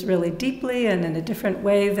issues really deeply and in a different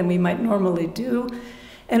way than we might normally do.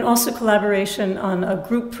 And also collaboration on a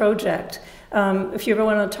group project. If you ever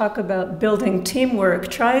want to talk about building teamwork,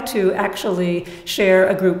 try to actually share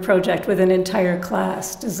a group project with an entire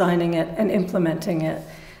class, designing it and implementing it.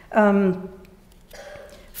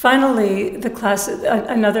 Finally, the class,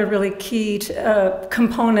 another really key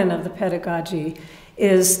component of the pedagogy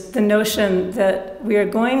is the notion that we are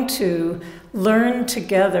going to learn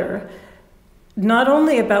together not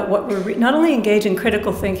only about what not only engage in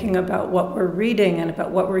critical thinking about what we're reading and about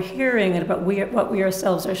what we're hearing and about what we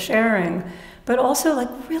ourselves are sharing, but also like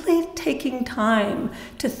really taking time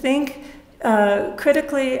to think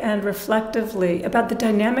critically and reflectively about the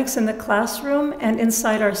dynamics in the classroom and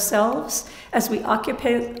inside ourselves as we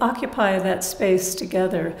occupy that space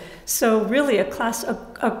together. So really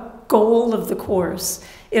a goal of the course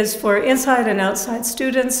is for inside and outside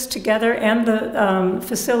students together and the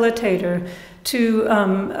facilitator to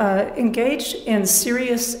engage in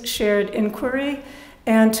serious shared inquiry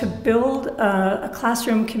and to build a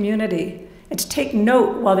classroom community and to take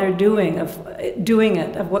note while they're doing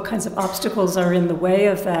it of what kinds of obstacles are in the way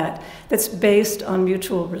of that, that's based on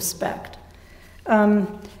mutual respect.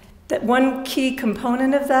 that one key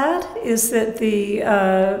component of that is that we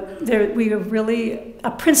are really,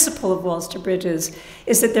 a principle of Walls to Bridges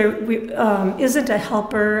is that there isn't a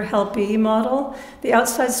helper-helpee model. The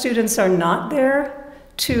outside students are not there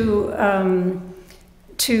to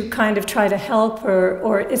kind of try to help,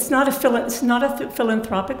 or it's not a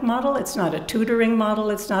philanthropic model, it's not a tutoring model,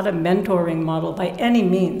 it's not a mentoring model by any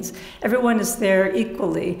means. Everyone is there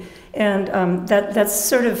equally, and that's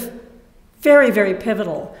sort of very, very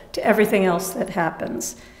pivotal to everything else that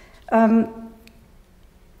happens.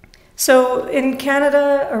 So in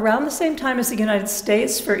Canada, around the same time as the United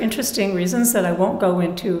States, for interesting reasons that I won't go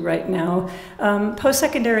into right now,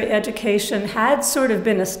 post-secondary education had sort of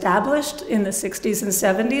been established in the 60s and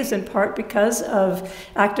 70s, in part because of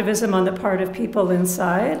activism on the part of people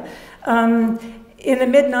inside. In the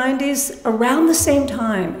mid-90s, around the same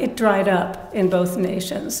time, it dried up in both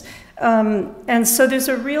nations. And so there's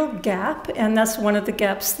a real gap, and that's one of the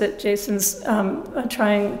gaps that Jason's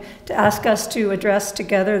trying to ask us to address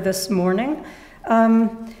together this morning.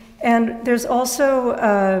 And there's also,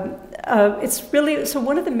 it's really, so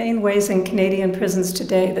one of the main ways in Canadian prisons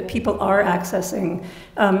today that people are accessing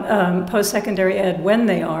post-secondary ed when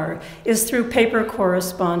they are is through paper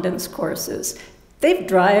correspondence courses. They've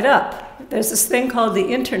dried up. There's this thing called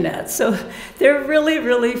the internet, so they're really,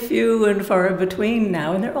 really few and far between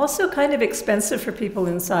now, and they're also kind of expensive for people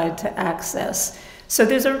inside to access. So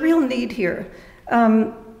there's a real need here.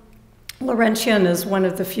 Laurentian is one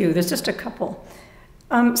of the few. There's just a couple.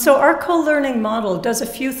 So our co-learning model does a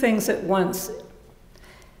few things at once.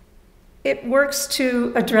 It works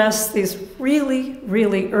to address these really,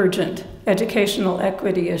 really urgent educational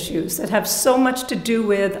equity issues that have so much to do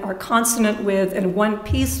with, are consonant with, and one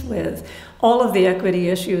piece with all of the equity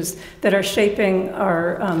issues that are shaping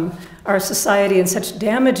our society in such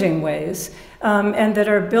damaging ways, and that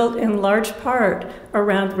are built in large part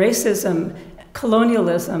around racism,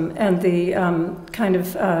 colonialism, and the kind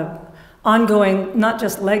of ongoing, not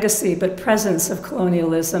just legacy, but presence of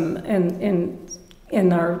colonialism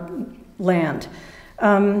in our land.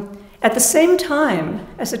 At the same time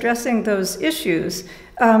as addressing those issues,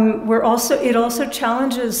 it also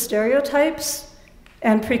challenges stereotypes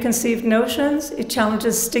and preconceived notions. It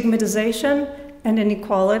challenges stigmatization and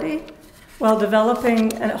inequality while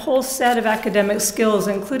developing a whole set of academic skills,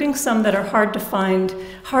 including some that are hard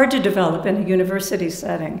to develop in a university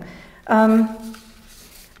setting.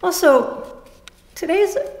 Also,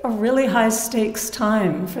 today's a really high stakes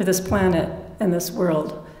time for this planet and this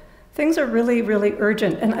world. Things are really, really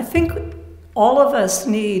urgent, and I think all of us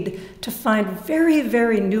need to find very,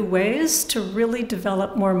 very new ways to really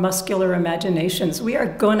develop more muscular imaginations. We are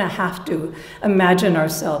going to have to imagine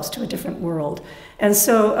ourselves to a different world. And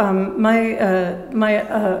so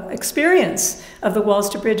my experience of the Walls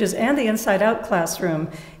to Bridges and the Inside Out classroom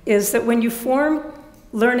is that when you form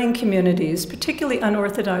learning communities, particularly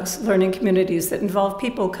unorthodox learning communities that involve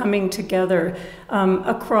people coming together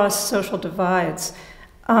across social divides,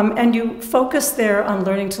 and you focus there on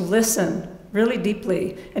learning to listen really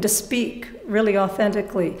deeply and to speak really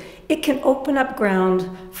authentically, it can open up ground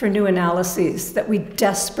for new analyses that we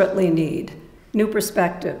desperately need, new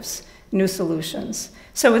perspectives, new solutions.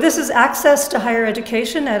 So this is access to higher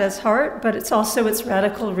education at its heart, but it's also its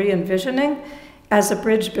radical re-envisioning as a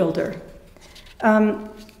bridge builder.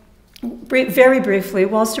 Very briefly,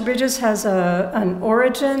 Walls to Bridges has an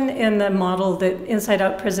origin in the model that Inside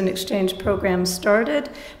Out Prison Exchange program started,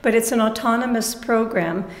 but it's an autonomous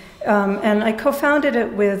program. And I co-founded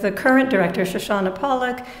it with the current director, Shoshana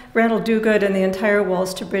Pollack, Randall Duguid, and the entire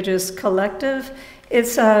Walls to Bridges collective.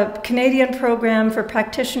 It's a Canadian program for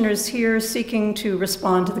practitioners here seeking to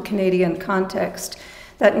respond to the Canadian context.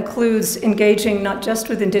 That includes engaging not just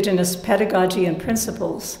with Indigenous pedagogy and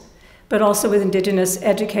principles, but also with Indigenous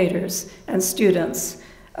educators and students.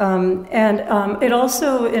 It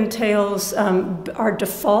also entails, our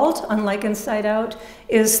default, unlike Inside Out,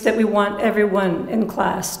 is that we want everyone in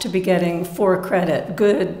class to be getting 4 credit,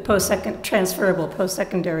 good transferable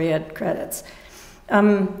post-secondary ed credits.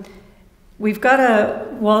 We've got a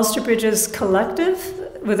Walls to Bridges collective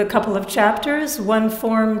with a couple of chapters, one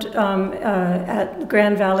formed at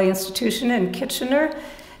Grand Valley Institution in Kitchener,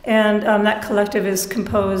 and that collective is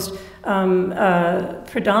composed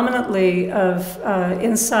predominantly of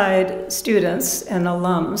inside students and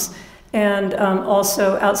alums, and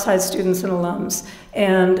also outside students and alums,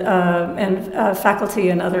 and faculty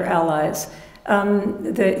and other allies.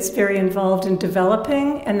 It's very involved in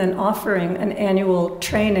developing and then offering an annual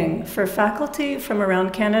training for faculty from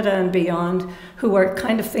around Canada and beyond who are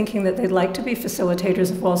kind of thinking that they'd like to be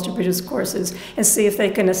facilitators of Walls to Bridges courses and see if they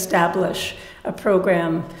can establish a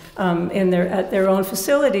program at their own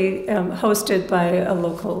facility hosted by a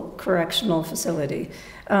local correctional facility.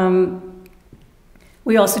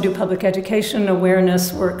 We also do public education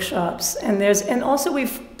awareness workshops, and also we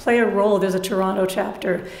play a role. There's a Toronto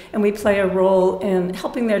chapter, and we play a role in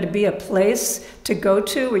helping there to be a place to go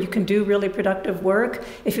to where you can do really productive work.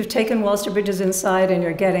 If you've taken Walls to Bridges inside and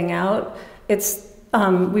you're getting out, it's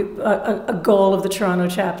a goal of the Toronto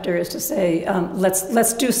chapter is to say,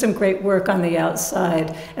 let's do some great work on the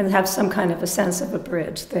outside and have some kind of a sense of a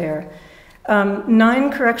bridge there.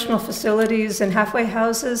 9 correctional facilities and halfway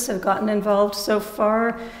houses have gotten involved so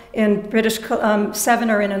far. In 7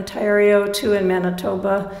 are in Ontario, 2 in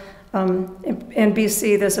Manitoba. In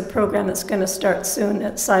BC, there's a program that's going to start soon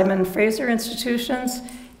at Simon Fraser institutions.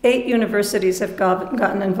 8 universities have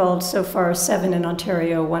gotten involved so far, 7 in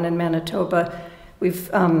Ontario, 1 in Manitoba.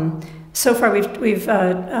 So far,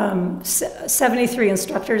 73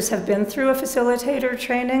 instructors have been through a facilitator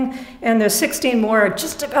training, and there's 16 more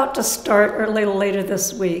just about to start or a little later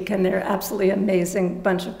this week, and they're absolutely amazing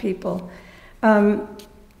bunch of people.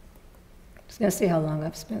 Just gonna see how long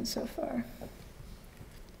I've spent so far.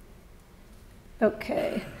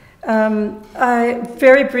 Okay.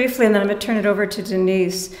 Very briefly, and then I'm gonna turn it over to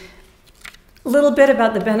Denise, a little bit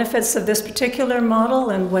about the benefits of this particular model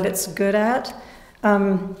and what it's good at.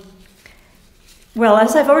 Well,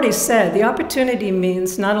 as I've already said, the opportunity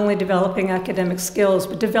means not only developing academic skills,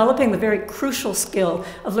 but developing the very crucial skill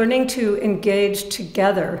of learning to engage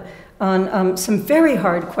together on some very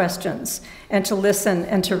hard questions and to listen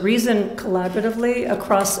and to reason collaboratively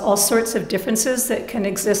across all sorts of differences that can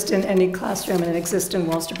exist in any classroom and exist in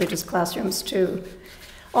Walls to Bridges classrooms too.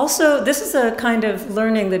 Also, this is a kind of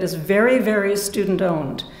learning that is very, very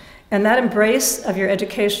student-owned. And that embrace of your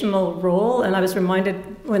educational role, and I was reminded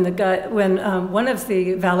when one of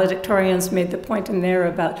the valedictorians made the point in there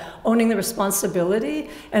about owning the responsibility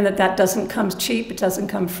and that doesn't come cheap, it doesn't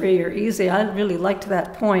come free or easy. I really liked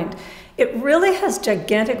that point. It really has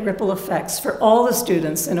gigantic ripple effects for all the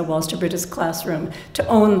students in a Walls to Bridges classroom to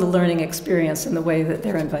own the learning experience in the way that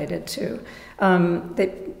they're invited to.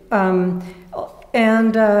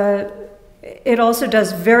 It also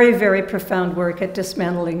does very, very profound work at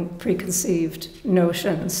dismantling preconceived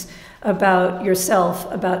notions about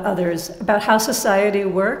yourself, about others, about how society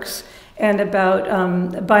works, and about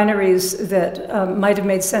binaries that might have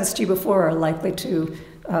made sense to you before are likely to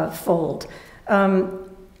fold. I'm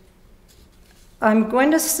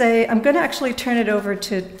going to actually turn it over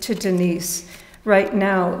to Denise right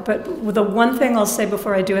now, but the one thing I'll say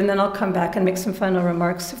before I do, and then I'll come back and make some final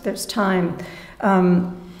remarks if there's time.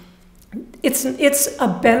 It's a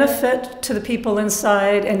benefit to the people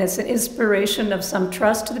inside, and it's an inspiration of some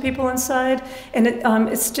trust to the people inside, and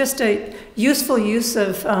it's just a useful use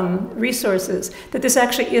of resources, that this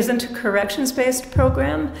actually isn't a corrections-based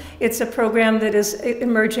program. It's a program that is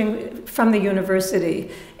emerging from the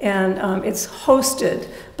university, and it's hosted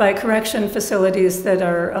by correction facilities that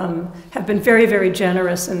have been very, very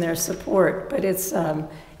generous in their support, but it's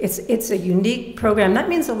a unique program. That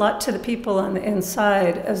means a lot to the people on the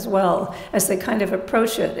inside as well as they kind of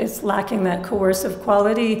approach it. It's lacking that coercive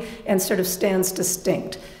quality and sort of stands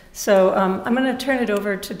distinct. So I'm going to turn it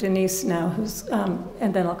over to Denise now,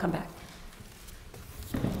 and then I'll come back.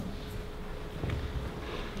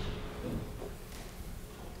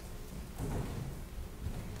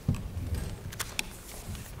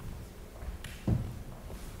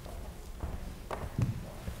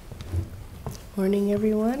 Morning,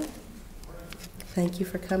 everyone. Thank you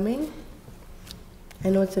for coming. I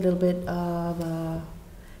know it's a little bit of a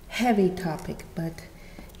heavy topic, but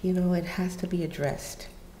you know, it has to be addressed.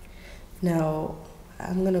 Now,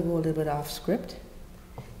 I'm going to go a little bit off script,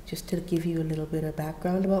 just to give you a little bit of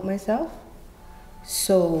background about myself.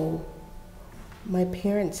 So, my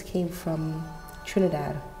parents came from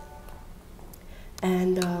Trinidad,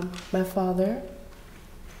 and my father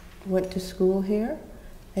went to school here,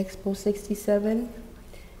 Expo 67,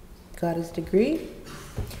 got his degree.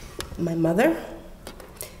 My mother,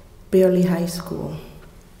 barely high school.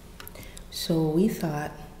 So we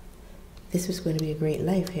thought this was going to be a great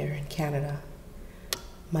life here in Canada.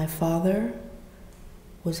 My father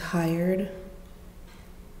was hired,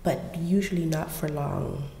 but usually not for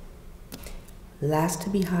long. Last to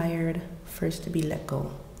be hired, first to be let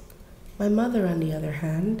go. My mother, on the other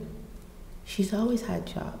hand, she's always had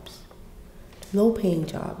jobs, low-paying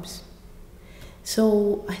jobs.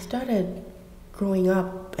 So I started growing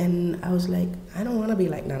up, and I was like, I don't want to be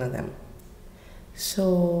like none of them.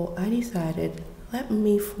 So I decided, let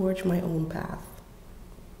me forge my own path.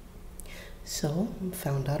 So I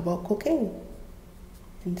found out about cocaine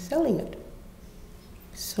and selling it.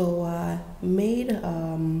 So I made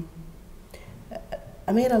a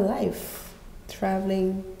life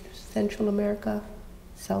traveling Central America,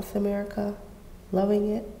 South America, loving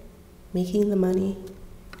it, making the money,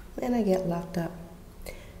 and I get locked up.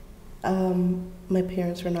 My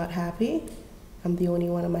parents were not happy. I'm the only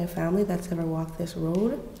one in my family that's ever walked this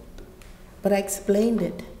road. But I explained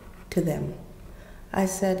it to them. I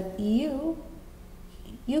said, you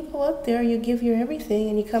go out there, you give your everything,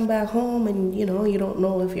 and you come back home, and you don't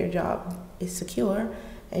know if your job is secure.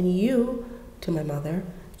 And you, to my mother,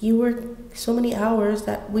 you work so many hours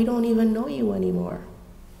that we don't even know you anymore.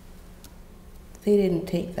 They didn't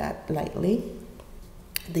take that lightly.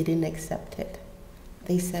 They didn't accept it.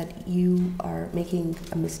 They said, you are making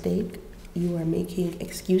a mistake. You are making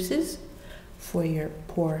excuses for your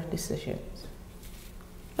poor decisions.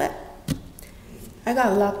 But I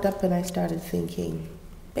got locked up and I started thinking,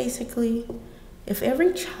 basically, if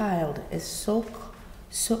every child is so-called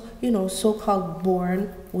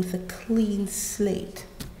born with a clean slate,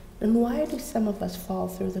 then why do some of us fall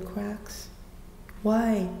through the cracks?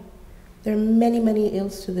 Why? There are many, many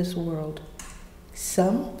ills to this world.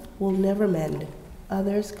 Some will never mend.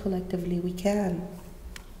 Others, collectively, we can.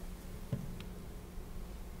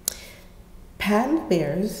 Panda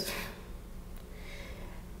bears.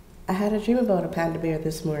 I had a dream about a panda bear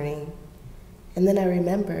this morning, and then I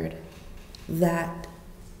remembered that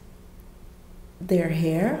they're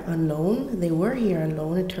here on loan. They were here on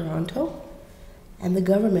loan in Toronto, and the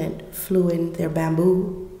government flew in their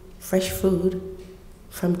bamboo, fresh food,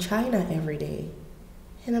 from China every day.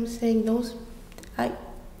 And I'm saying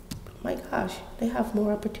my gosh, they have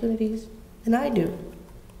more opportunities than I do.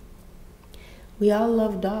 We all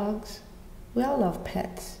love dogs. We all love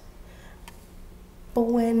pets. But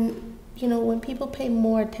when people pay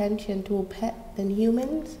more attention to a pet than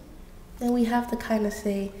humans, then we have to kind of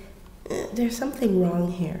say, there's something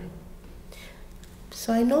wrong here.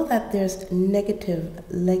 So I know that there's negative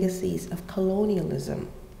legacies of colonialism.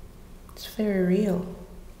 It's very real.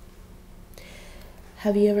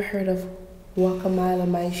 Have you ever heard of walk a mile in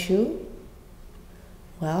my shoe?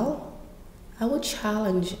 Well, I would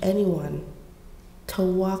challenge anyone to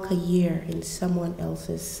walk a year in someone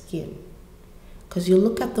else's skin. Because you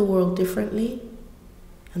look at the world differently,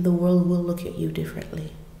 and the world will look at you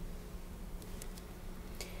differently.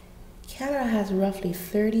 Canada has roughly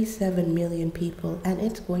 37 million people, and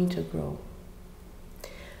it's going to grow.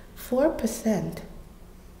 4%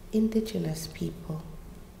 Indigenous people.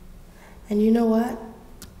 And you know what?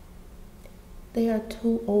 They are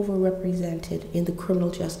too overrepresented in the criminal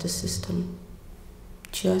justice system,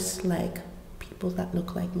 just like people that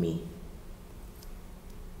look like me.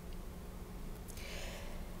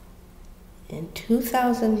 In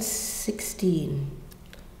 2016,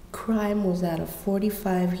 crime was at a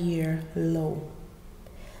 45-year low,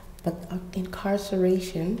 but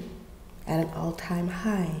incarceration at an all-time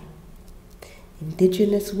high.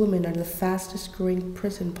 Indigenous women are the fastest growing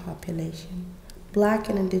prison population. Black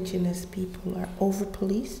and Indigenous people are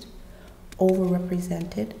over-policed,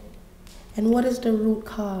 over-represented. And what is the root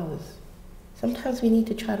cause? Sometimes we need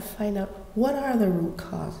to try to find out, what are the root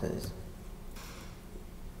causes?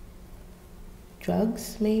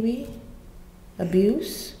 Drugs, maybe?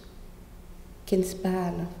 Abuse? Can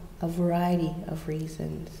span a variety of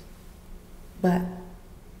reasons. But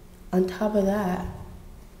on top of that,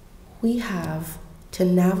 we have to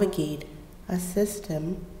navigate a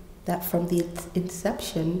system that from the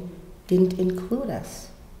inception didn't include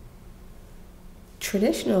us.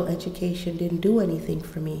 Traditional education didn't do anything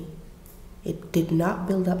for me. It did not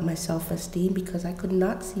build up my self-esteem because I could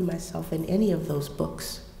not see myself in any of those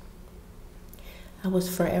books. I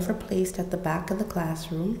was forever placed at the back of the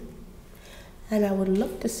classroom, and I would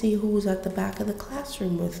look to see who was at the back of the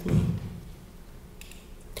classroom with me.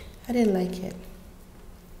 I didn't like it.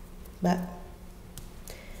 But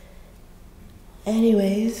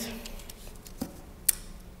anyways,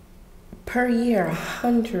 per year,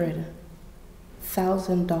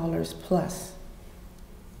 $100,000 plus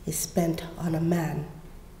is spent on a man,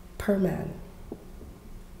 per man,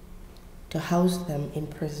 to house them in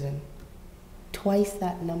prison. Twice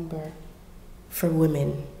that number for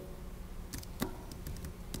women.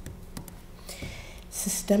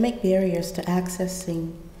 Systemic barriers to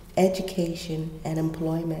accessing education and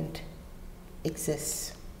employment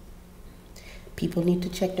exists. People need to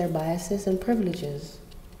check their biases and privileges.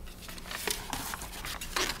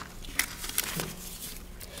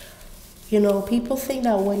 You know, people think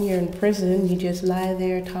that when you're in prison, you just lie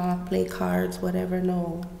there, talk, play cards, whatever.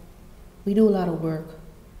 No. We do a lot of work.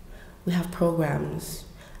 We have programs.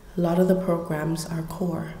 A lot of the programs are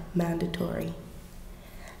core, mandatory.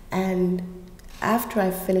 And after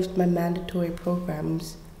I finished my mandatory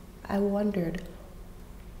programs, I wondered,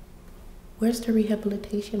 where's the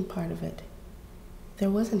rehabilitation part of it? There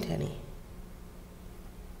wasn't any.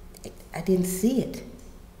 I didn't see it.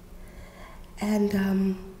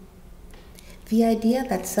 And the idea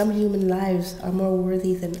that some human lives are more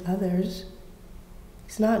worthy than others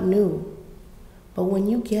is not new. But when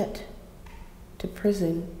you get to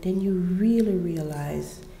prison, then you really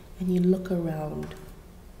realize and you look around.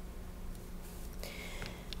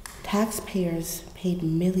 Taxpayers paid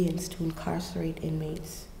millions to incarcerate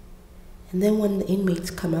inmates. And then when the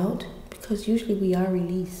inmates come out, because usually we are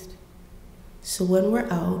released. So when we're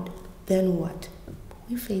out, then what?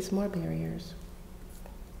 We face more barriers.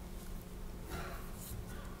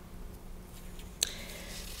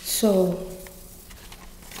 So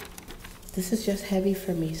this is just heavy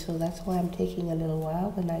for me, so that's why I'm taking a little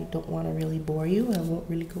while, and I don't want to really bore you. I won't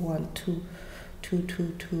really go on too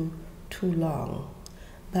long.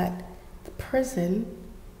 But the prison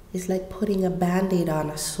is like putting a Band-Aid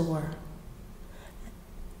on a sore,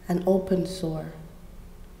 an open sore.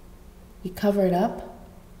 You cover it up,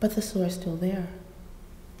 but the sore is still there.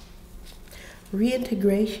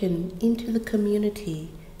 Reintegration into the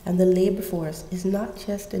community and the labor force is not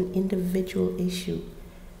just an individual issue.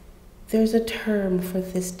 There's a term for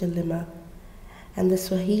this dilemma, and the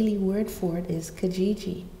Swahili word for it is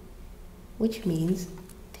kijiji, which means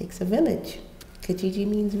takes a village. Kijiji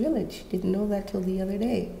means village. Didn't know that till the other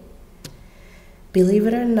day. Believe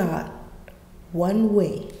it or not, one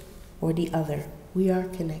way or the other, we are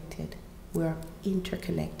connected. We are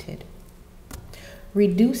interconnected.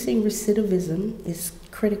 Reducing recidivism is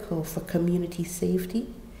critical for community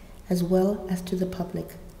safety as well as to the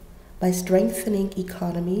public. By strengthening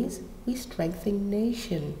economies, we strengthen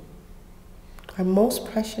nation. Our most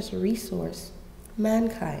precious resource,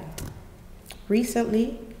 mankind.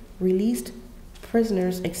 Recently, released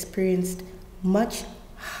prisoners experienced much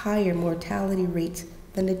higher mortality rates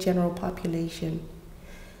than the general population.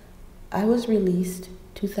 I was released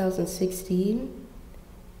 2016,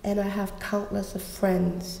 and I have countless of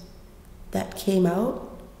friends that came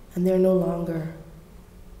out and they're no longer.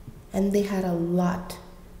 And they had a lot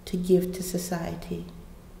to give to society.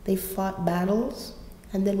 They fought battles,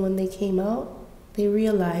 and then when they came out, they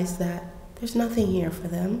realized that there's nothing here for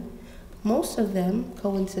them. Most of them,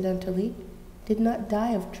 coincidentally, did not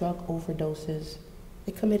die of drug overdoses.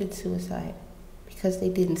 They committed suicide because they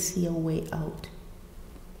didn't see a way out.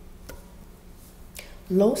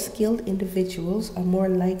 Low-skilled individuals are more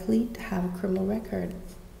likely to have a criminal record.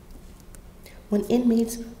 When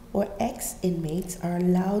inmates or ex-inmates are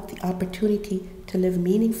allowed the opportunity to live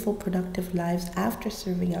meaningful, productive lives after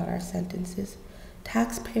serving out our sentences,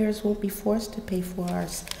 taxpayers won't be forced to pay for our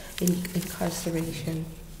incarceration.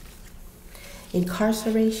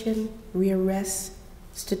 Incarceration, rearrests,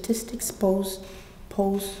 statistics pose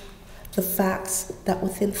the facts that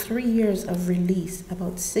within 3 years of release,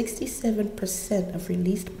 about 67% of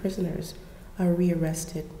released prisoners are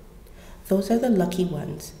rearrested. Those are the lucky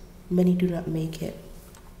ones. Many do not make it.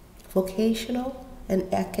 Vocational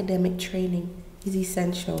and academic training is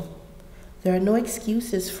essential. There are no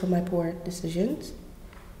excuses for my poor decisions.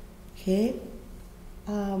 Okay?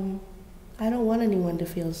 I don't want anyone to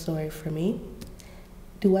feel sorry for me.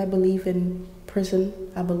 Do I believe in prison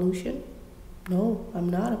abolition? No, I'm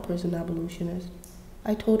not a prison abolitionist.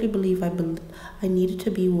 I totally believe I needed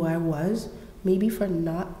to be where I was, maybe for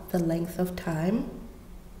not the length of time.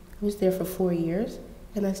 I was there for 4 years,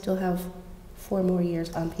 and I still have 4 more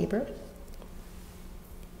years on paper.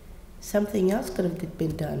 Something else could have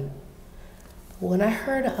been done. When I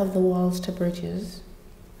heard of the walls to bridges,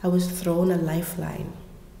 I was thrown a lifeline.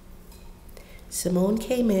 Simone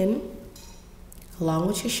came in, along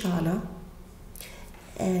with Shoshana,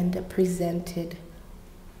 and presented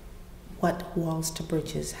what Walls to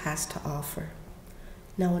Bridges has to offer.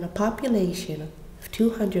 Now, in a population of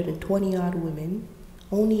 220 odd women,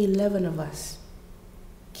 only 11 of us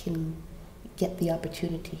can get the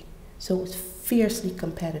opportunity. So it was fiercely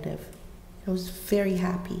competitive. I was very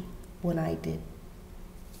happy when I did.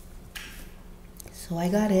 So I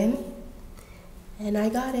got in, and I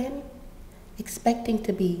got in expecting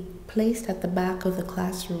to be placed at the back of the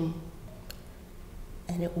classroom.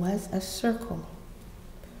 And it was a circle.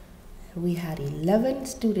 And we had 11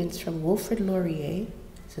 students from Wilfrid Laurier,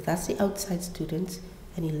 so that's the outside students,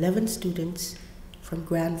 and 11 students from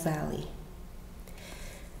Grand Valley.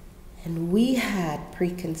 And we had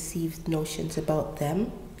preconceived notions about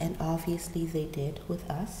them, and obviously they did with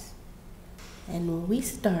us. And when we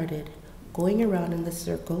started going around in the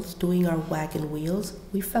circles, doing our wagon wheels,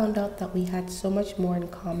 we found out that we had so much more in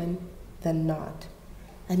common than not.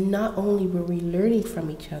 And not only were we learning from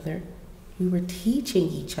each other, we were teaching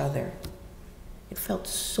each other. It felt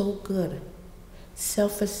so good.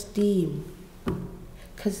 Self-esteem.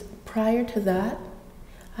 Because prior to that,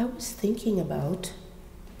 I was thinking about,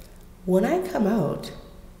 when I come out,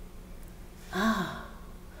 I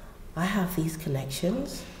have these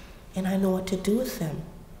connections and I know what to do with them.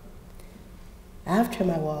 After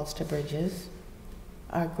my Walls to Bridges,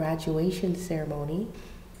 our graduation ceremony,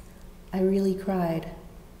 I really cried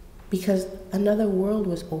because another world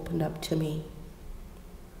was opened up to me.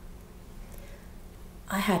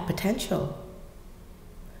 I had potential.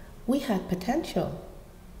 We had potential.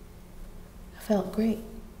 I felt great.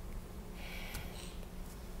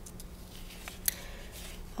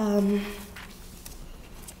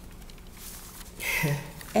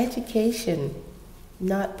 Education,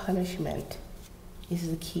 not punishment, is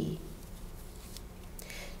the key.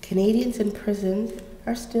 Canadians in prison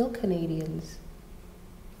are still Canadians.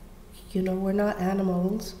 You know, we're not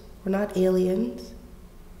animals, we're not aliens.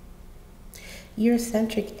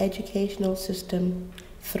 Eurocentric educational system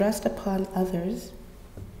thrust upon others,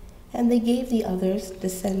 and they gave the others the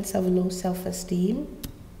sense of low self-esteem.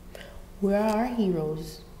 Where are our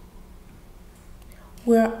heroes?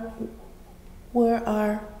 Where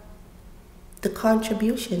are the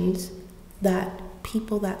contributions that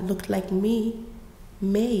people that looked like me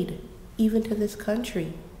made, even to this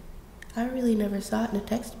country? I really never saw it in a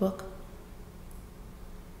textbook.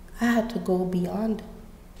 I had to go beyond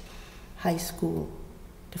high school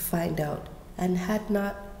to find out, and had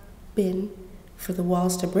not been for the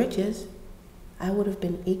Walls to Bridges, I would have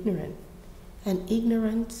been ignorant, and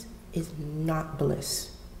ignorance is not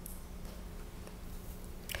bliss.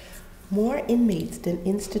 More inmates than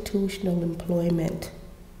institutional employment.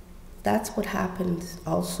 That's what happens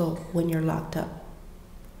also when you're locked up.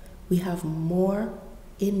 We have more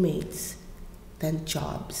inmates than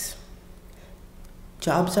jobs.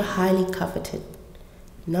 Jobs are highly coveted.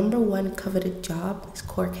 Number one coveted job is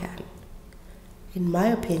Corcan. In my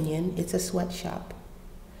opinion, it's a sweatshop.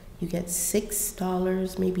 You get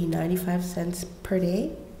 $6, maybe 95 cents per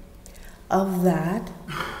day. Of that,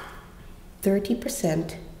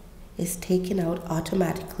 30% is taken out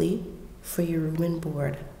automatically for your room and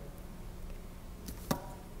board.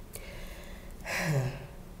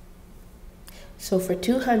 So for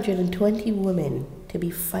 220 women to be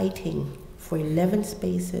fighting for 11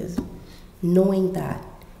 spaces, knowing that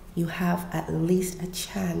you have at least a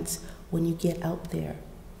chance when you get out there,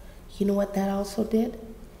 you know what that also did?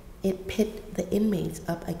 It pit the inmates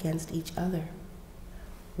up against each other.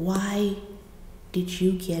 Why did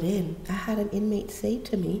you get in? I had an inmate say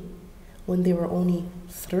to me, when there were only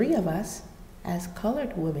 3 of us as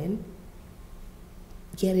colored women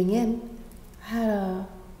getting in, I had a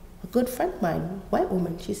good friend of mine, a white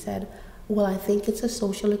woman, she said, well, I think it's a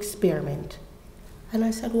social experiment. And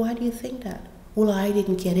I said, why do you think that? Well, I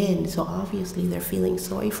didn't get in, so obviously they're feeling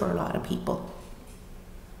sorry for a lot of people.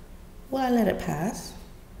 Well, I let it pass.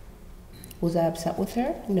 Was I upset with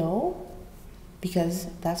her? No, because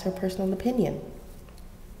that's her personal opinion.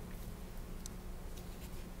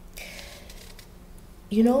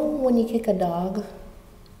 You know when you kick a dog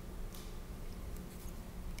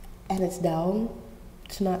and it's down,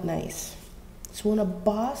 it's not nice. So when a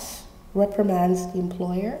boss reprimands the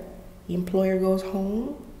employer goes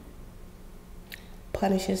home,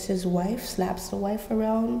 punishes his wife, slaps the wife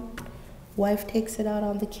around, wife takes it out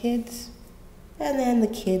on the kids, and then the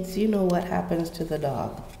kids, you know what happens to the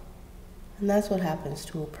dog. And that's what happens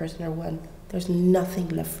to a prisoner when there's nothing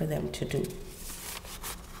left for them to do.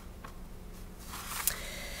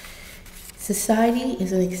 Society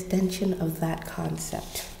is an extension of that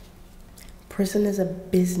concept. Prison is a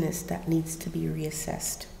business that needs to be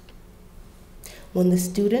reassessed. When the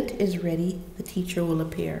student is ready, the teacher will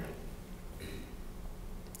appear.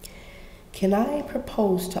 Can I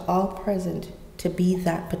propose to all present to be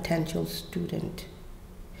that potential student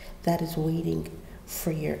that is waiting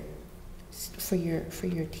for your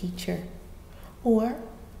teacher? Or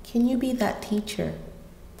can you be that teacher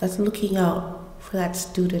that's looking out for that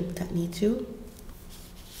student that needs you?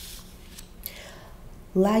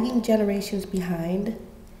 Lagging generations behind,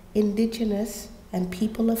 Indigenous and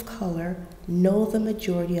people of color know the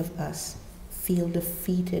majority of us feel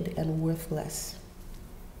defeated and worthless.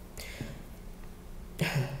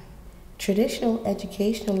 Traditional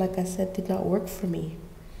educational, like I said, did not work for me.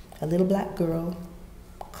 A little black girl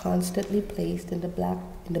constantly placed in the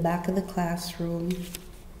back of the classroom,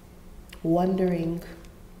 wondering,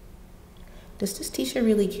 does this teacher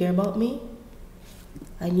really care about me?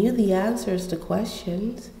 I knew the answers to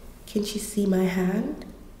questions. Can she see my hand?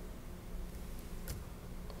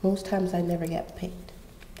 Most times I never get picked,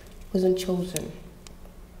 wasn't chosen.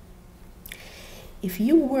 If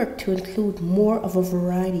you work to include more of a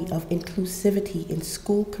variety of inclusivity in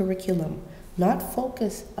school curriculum, not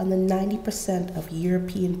focus on the 90% of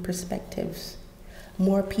European perspectives,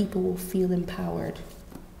 more people will feel empowered.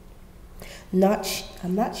 I'm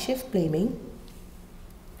not shift blaming,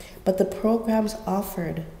 but the programs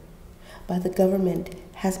offered by the government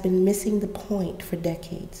has been missing the point for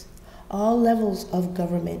decades. All levels of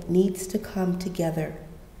government needs to come together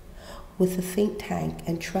with a think tank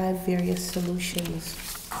and try various solutions.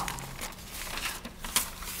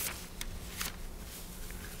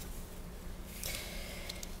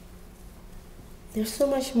 There's so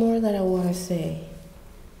much more that I want to say,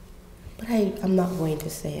 but I'm not going to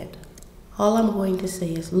say it. All I'm going to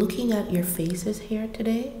say is, looking at your faces here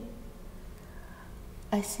today,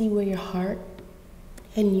 I see where your heart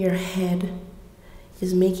and your head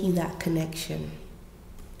is making that connection.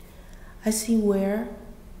 I see where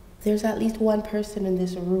there's at least one person in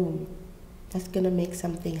this room that's gonna make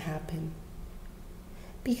something happen.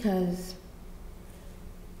 Because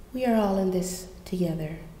we are all in this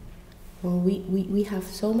together. Well, we have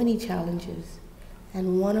so many challenges,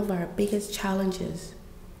 and one of our biggest challenges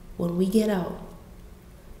when we get out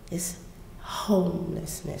is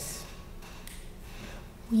homelessness.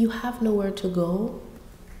 You have nowhere to go.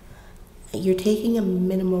 You're taking a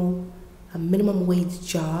minimum wage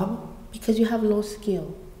job because you have low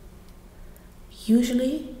skill.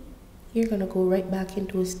 Usually, you're gonna go right back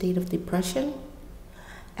into a state of depression,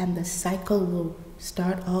 and the cycle will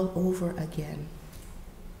start all over again.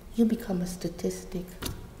 You become a statistic,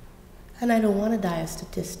 and I don't want to die a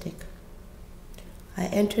statistic. I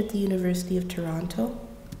entered the University of Toronto.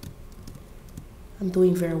 I'm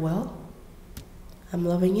doing very well. I'm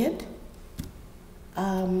loving it.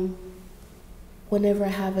 Whenever I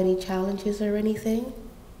have any challenges or anything,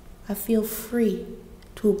 I feel free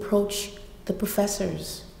to approach the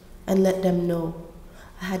professors and let them know.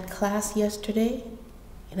 I had class yesterday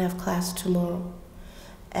and I have class tomorrow.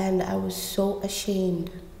 And I was so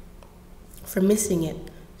ashamed for missing it.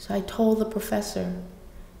 So I told the professor.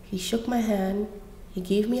 He shook my hand, he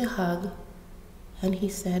gave me a hug, and he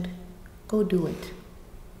said, go do it.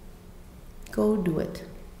 Go do it.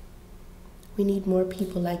 We need more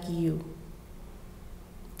people like you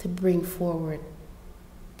to bring forward.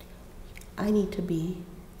 I need to be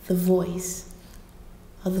the voice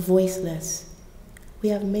of the voiceless. We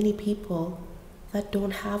have many people that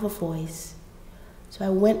don't have a voice. So I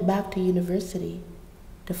went back to university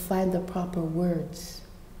to find the proper words.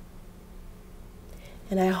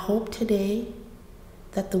 And I hope today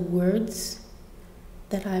that the words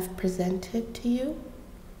that I've presented to you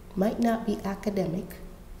might not be academic,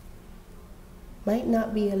 might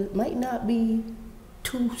not be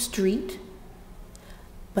too street,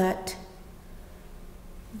 but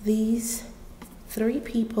these three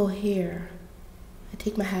people here, I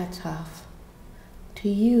take my hats off. To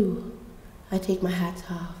you, I take my hats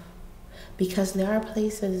off, because there are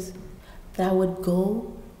places that I would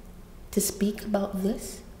go to speak about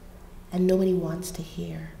this and nobody wants to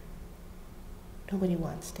hear. Nobody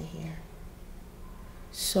wants to hear.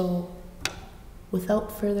 So,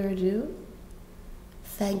 without further ado,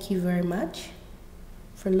 thank you very much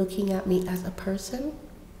for looking at me as a person.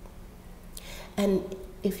 And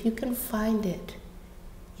if you can find it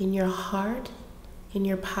in your heart, in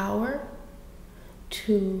your power,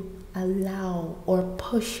 to allow or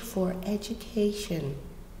push for education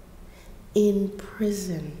in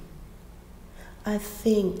prison, I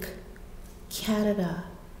think Canada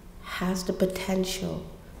has the potential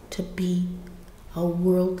to be a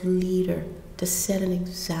world leader, to set an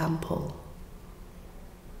example.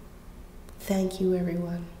 Thank you,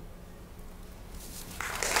 everyone.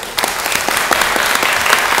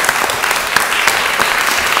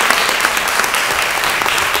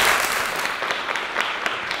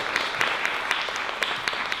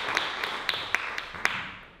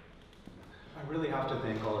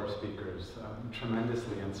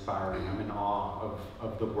 Tremendously inspiring. I'm in awe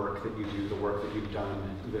of the work that you do, the work that you've done,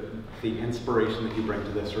 the inspiration that you bring to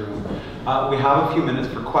this room. We have a few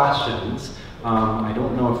minutes for questions. I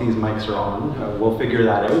don't know if these mics are on. We'll figure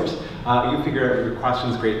that out. You figure out your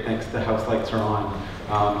questions, great, thanks. The house lights are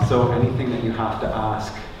on. So anything that you have to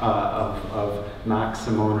ask of Max,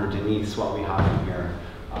 Simone, or Denise while we have them here,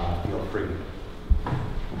 feel free.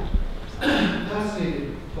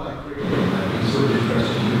 Fascinated by curriculum. I'm sort of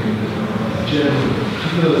interested generally,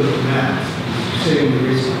 particularly with math, you're saying you're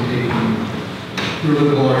basically taking your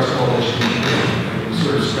liberal arts college and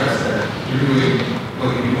sort of stress that you're doing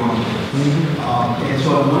what you want. And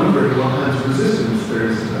so I'm wondering what kinds of resistance there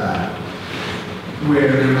is to that,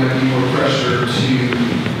 where there might be more pressure to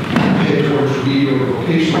head towards remedial or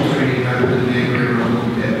vocational training rather than neighboring or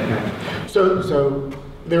moving ahead. So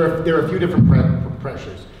there are a few different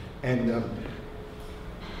pressures, and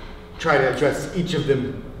try to address each of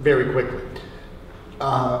them very quickly.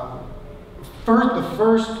 The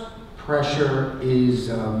first pressure is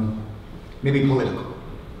maybe political,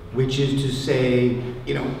 which is to say,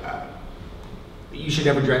 you know, you should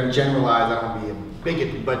never generalize. I don't want to be a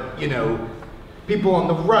bigot, but you know, people on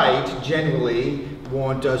the right generally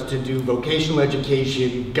want us to do vocational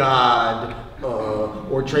education, God,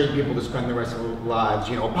 or train people to spend the rest of their lives,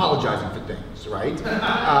 you know, apologizing for things, right?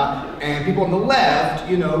 And people on the left,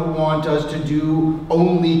 you know, want us to do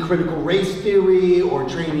only critical race theory or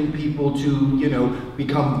training people to, you know,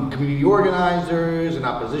 become community organizers in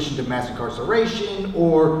opposition to mass incarceration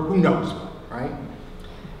or who knows what, right?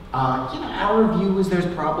 You know, our view is there's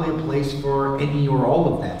probably a place for any or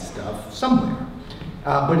all of that stuff somewhere,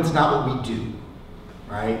 but it's not what we do,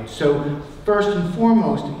 right? So first and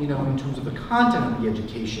foremost, you know, in terms of the content of the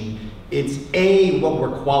education, it's what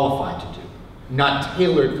we're qualified to do, not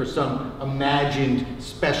tailored for some imagined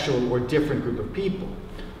special or different group of people,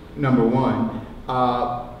 number one.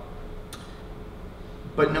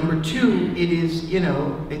 But number two, it is, you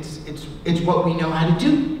know, it's what we know how to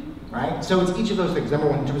do. Right? So it's each of those things, number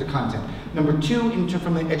one, in terms of content. Number two,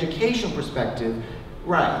 from the educational perspective,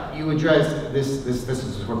 right, you address this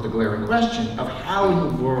is sort of the glaring question of how in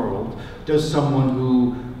the world does someone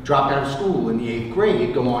who dropped out of school in the 8th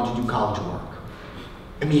grade go on to do college work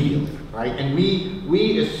immediately, right? And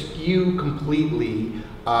we eschew completely,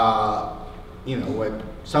 you know, what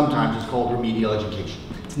sometimes is called remedial education.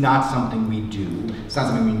 It's not something we do. It's not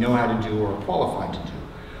something we know how to do or are qualified to do.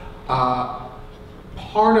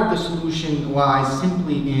 Part of the solution lies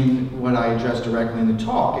simply in what I addressed directly in the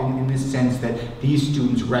talk, in this sense that these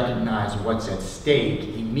students recognize what's at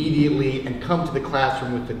stake immediately and come to the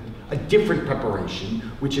classroom with a different preparation,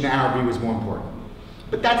 which in our view is more important.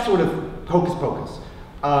 But that's sort of hocus pocus.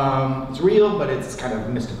 It's real, but it's kind of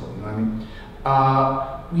mystical, you know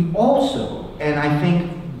what I mean? We also, and I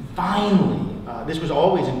think finally, this was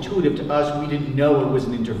always intuitive to us, we didn't know it was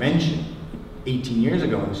an intervention 18 years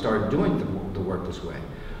ago when we started doing the work this way.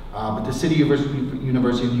 But the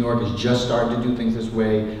University of New York has just started to do things this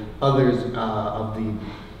way. Others of the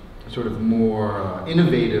sort of more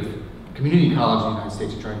innovative community colleges in the United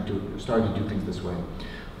States are starting to do things this way,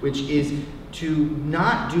 which is to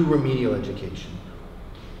not do remedial education,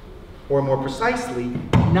 or more precisely,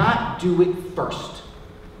 not do it first,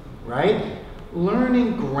 right?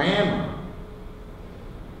 Learning grammar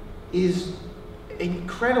is an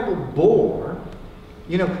incredible bore.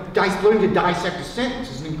 You know, learning to dissect a sentence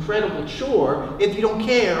is an incredible chore if you don't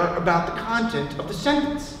care about the content of the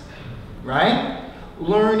sentence, right?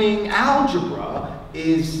 Learning algebra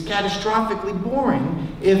is catastrophically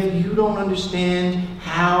boring if you don't understand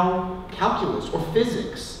how calculus or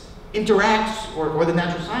physics interacts, or the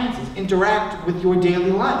natural sciences interact with your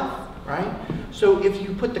daily life, right? So if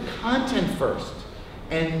you put the content first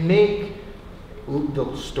and make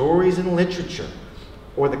the stories in literature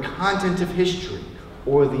or the content of history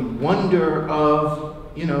or the wonder of,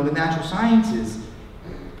 you know, the natural sciences,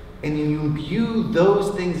 and then you imbue those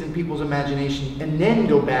things in people's imagination and then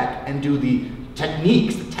go back and do the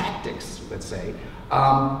techniques, the tactics, let's say,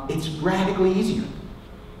 it's radically easier.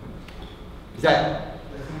 Is that,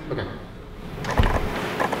 okay.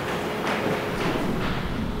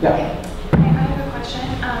 Yeah. I have a question.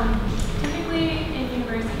 Typically in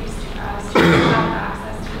universities, students have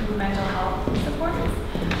access to mental health supports.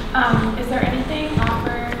 Is there anything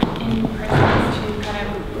offered in prisons to kind of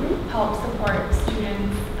help support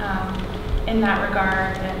students in that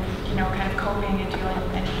regard, and you know, kind of coping and dealing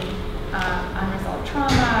with any unresolved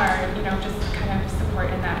trauma, or you know, just kind of support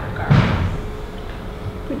in that regard?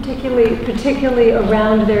 Particularly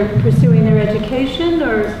around their pursuing their education,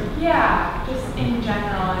 or? Yeah, just in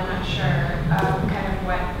general. I'm not sure kind of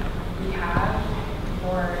what we have,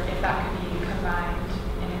 or if that could be combined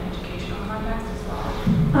in an educational context as well.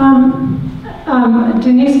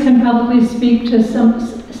 Denise can probably speak to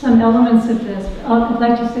some elements of this. I'd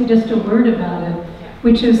like to say just a word about it,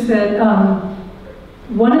 which is that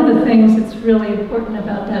one of the things that's really important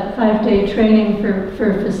about that 5-day training for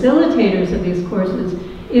facilitators of these courses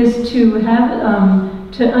is to have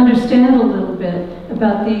to understand a little bit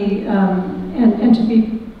about the and to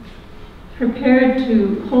be prepared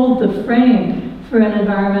to hold the frame for an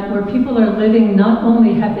environment where people are living, not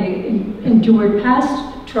only have they endured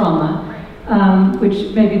past trauma,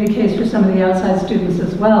 which may be the case for some of the outside students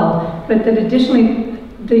as well, but that additionally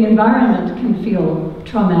the environment can feel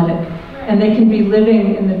traumatic, and they can be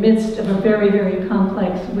living in the midst of a very, very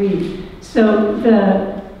complex week. So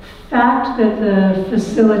the fact that the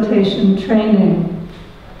facilitation training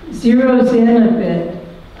zeroes in a bit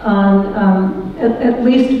on at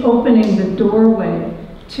least opening the doorway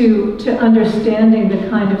to understanding the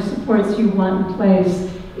kind of supports you want in place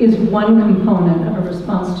is one component of a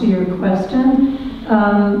response to your question.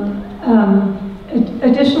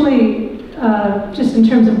 Additionally, just in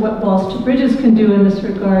terms of what Walls to Bridges can do in this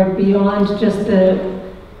regard, beyond just the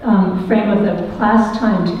frame of the class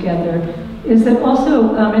time together, is that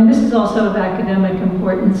also, and this is also of academic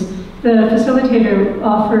importance, the facilitator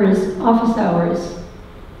offers office hours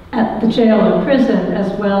at the jail or prison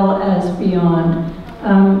as well as beyond.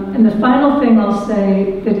 And the final thing I'll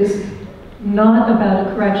say that is not about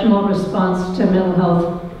a correctional response to mental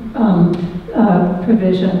health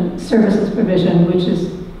provision, services provision, which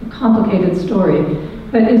is a complicated story,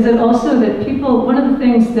 but is it also that people, one of the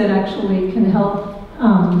things that actually can help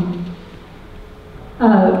on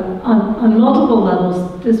multiple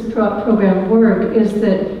levels this program work is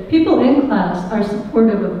that people in class are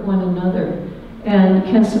supportive of one another and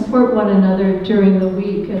can support one another during the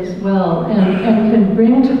week as well, and can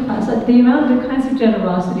bring to class the kinds of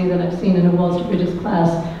generosity that I've seen in a Walls to Bridges class,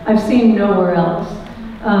 I've seen nowhere else,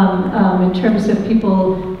 in terms of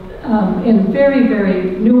people in very,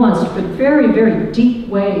 very nuanced but very, very deep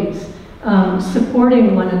ways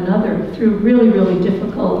supporting one another through really, really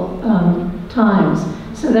difficult times.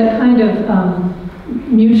 So that kind of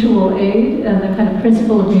mutual aid and the kind of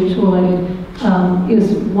principle of mutual aid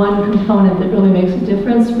is one component that really makes a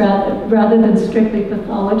difference. Rather than strictly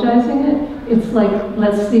pathologizing it, it's like,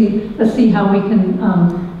 let's see how we can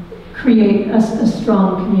create a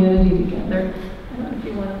strong community together. I don't know if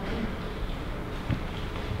you want to.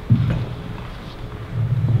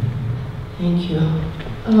 Thank you.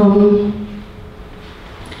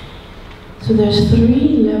 So there's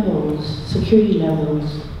 3 levels, security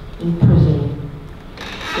levels in prison.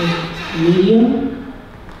 There's medium,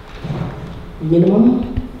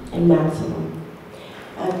 minimum, and maximum.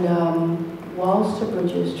 And Walls to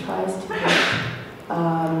Bridges tries to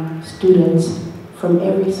get students from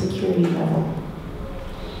every security level.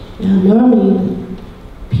 Now normally,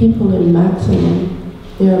 people in maximum,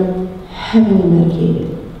 they're heavily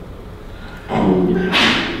medicated. And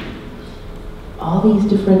all these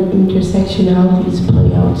different intersectionalities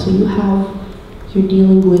play out. So you're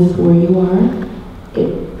dealing with where you are,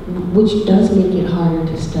 which does make it harder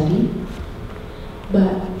to study.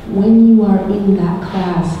 But when you are in that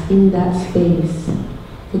class, in that space,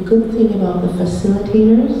 the good thing about the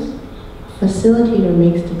facilitators, facilitator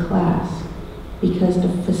makes the class because the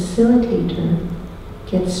facilitator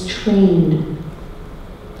gets trained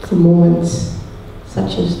for moments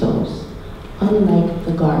such as those, unlike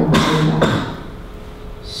the guards in that.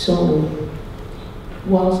 So,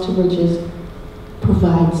 Walls to Bridges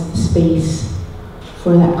provides the space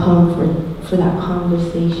for that comfort, for that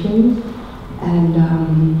conversation, and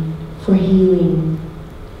for healing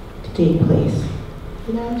to take place.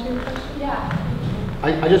 Did I answer your question? Yeah.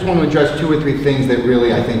 I just want to address 2 or 3 things that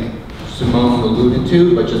really I think Simone alluded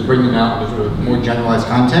to, but just bring them out in a sort of more generalized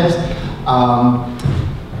context.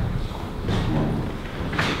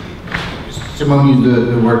 Simone used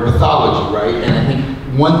the word pathology, right? And I think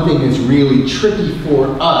one thing that's really tricky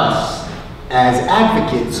for us as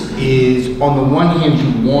advocates is, on the one hand,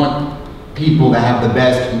 you want people to have the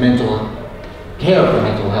best mental care for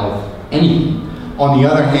mental health, anything. On the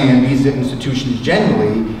other hand, these institutions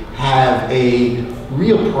generally have a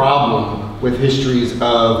real problem with histories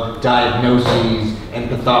of diagnoses and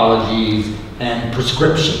pathologies and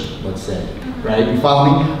prescription, let's say, right? You follow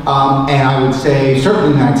me? And I would say, certainly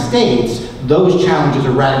in the United States, those challenges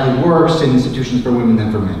are radically worse in institutions for women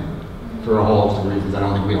than for men, for a whole host of reasons. I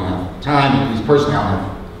don't think we don't have time, at least personally, I don't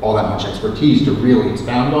have all that much expertise to really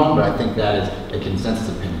expound on, but I think that is a consensus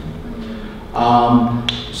opinion.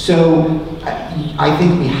 So I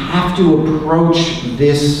think we have to approach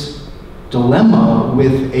this dilemma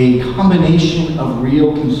with a combination of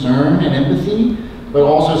real concern and empathy, but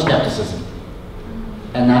also skepticism.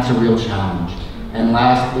 And that's a real challenge. And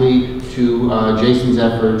lastly, to Jason's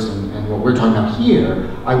efforts and what we're talking about here,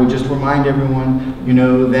 I would just remind everyone,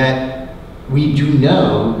 that we do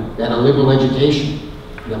know that a liberal education,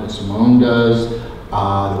 that what Simone does,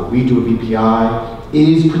 that what we do at BPI,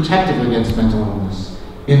 is protective against mental illness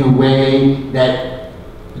in a way that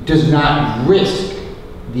does not risk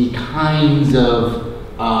the kinds of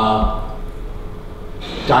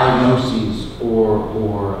diagnoses or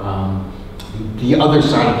the other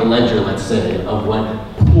side of the ledger, let's say, of what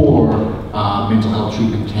poor mental health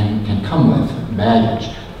treatment can come with,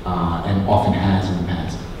 baggage, and often has in the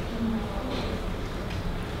past.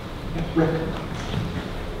 Rick.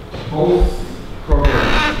 Both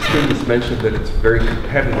programs, students mentioned that it's very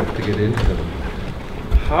competitive to get into them.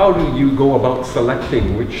 How do you go about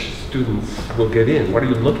selecting which students will get in? What are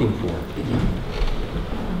you looking for?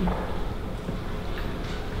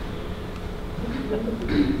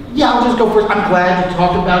 Yeah, I'll just go first. I'm glad you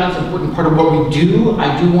talked about it. It's an important part of what we do.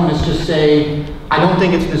 I do want to just say, I don't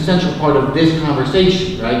think it's an essential part of this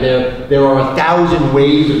conversation, right? There are 1,000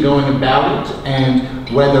 ways of going about it, and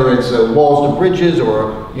whether it's walls to bridges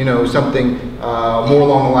or, you know, something more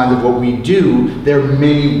along the lines of what we do, there are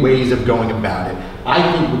many ways of going about it.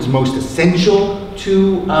 I think what's most essential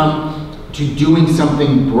to doing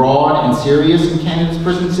something broad and serious in Canada's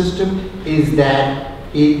prison system is that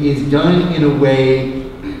it is done in a way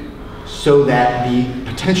so that the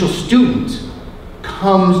potential student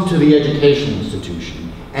comes to the education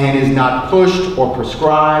institution and is not pushed or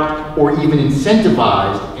prescribed or even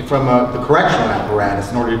incentivized from the correctional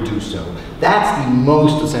apparatus in order to do so. That's the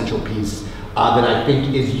most essential piece that I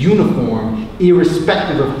think is uniform,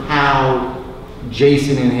 irrespective of how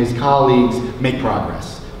Jason and his colleagues make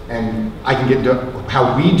progress. And I can get into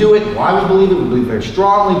how we do it, why we believe it. We believe very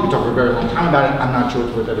strongly. We talk for a very long time about it. I'm not sure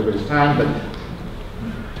it's worth everybody's time, but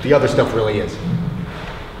the other stuff really is.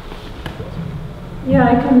 Yeah,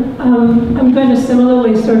 I can. I'm going to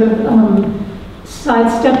similarly sort of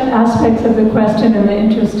sidestep aspects of the question in the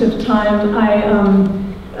interest of time. I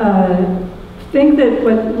think that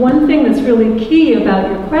one thing that's really key about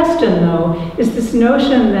your question, though, is this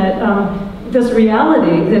notion that this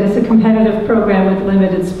reality that it's a competitive program with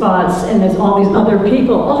limited spots and there's all these other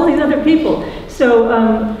people. So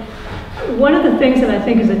one of the things that I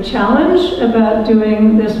think is a challenge about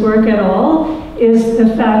doing this work at all is the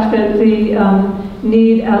fact that the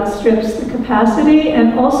need outstrips the capacity,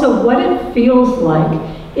 and also what it feels like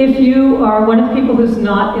if you are one of the people who's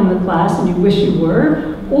not in the class and you wish you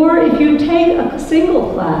were, or if you take a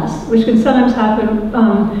single class, which can sometimes happen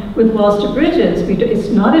with Walls to Bridges. It's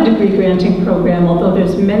not a degree granting program, although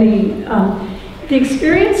there's many. The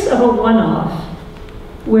experience of a one-off,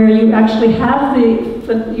 where you actually have the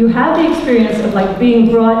experience of like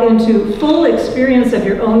being brought into full experience of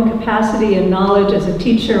your own capacity and knowledge as a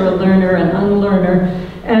teacher, a learner, an unlearner,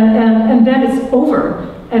 and then it's over,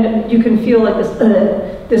 and you can feel like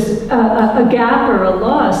this a gap or a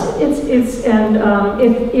loss. It's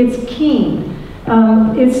keen.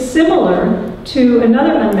 It's similar to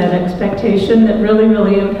another unmet expectation that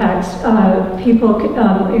really impacts people,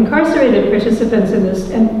 incarcerated participants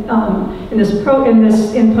in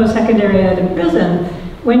post-secondary ed in prison.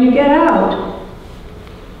 When you get out,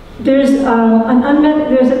 there's an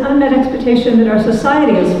unmet expectation that our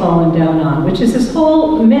society has fallen down on, which is this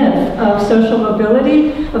whole myth of social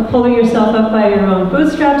mobility, of pulling yourself up by your own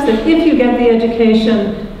bootstraps, that if you get the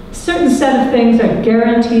education, a certain set of things are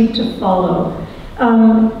guaranteed to follow.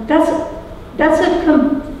 That's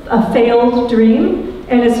a failed dream,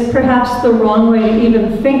 and it's perhaps the wrong way to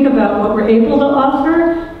even think about what we're able to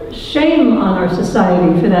offer. Shame on our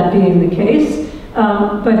society for that being the case,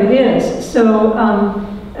 but it is. So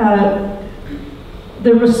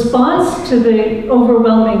the response to the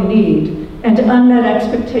overwhelming need and to unmet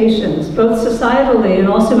expectations, both societally and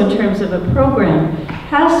also in terms of a program,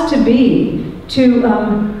 has to be to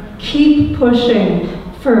keep pushing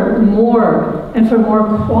for more and for more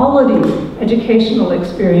quality educational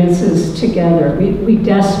experiences together. We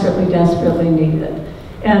desperately need it.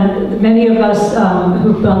 And many of us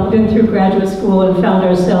who've been through graduate school and found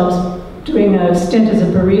ourselves doing a stint as a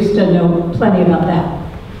barista know plenty about that.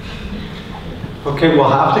 Okay, we'll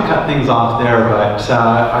have to cut things off there, but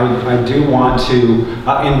I do want to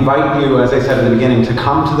invite you, as I said at the beginning, to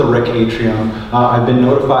come to the Rick Atrium. I've been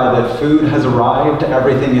notified that food has arrived.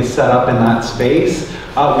 Everything is set up in that space.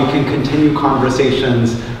 We can continue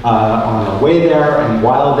conversations on the way there and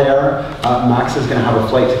while there. Max is going to have a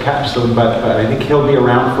flight to catch, but I think he'll be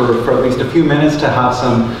around for at least a few minutes to have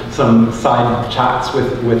some side chats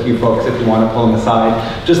with you folks if you want to pull him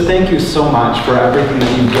aside. Just thank you so much for everything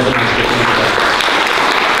that you've given us to think about.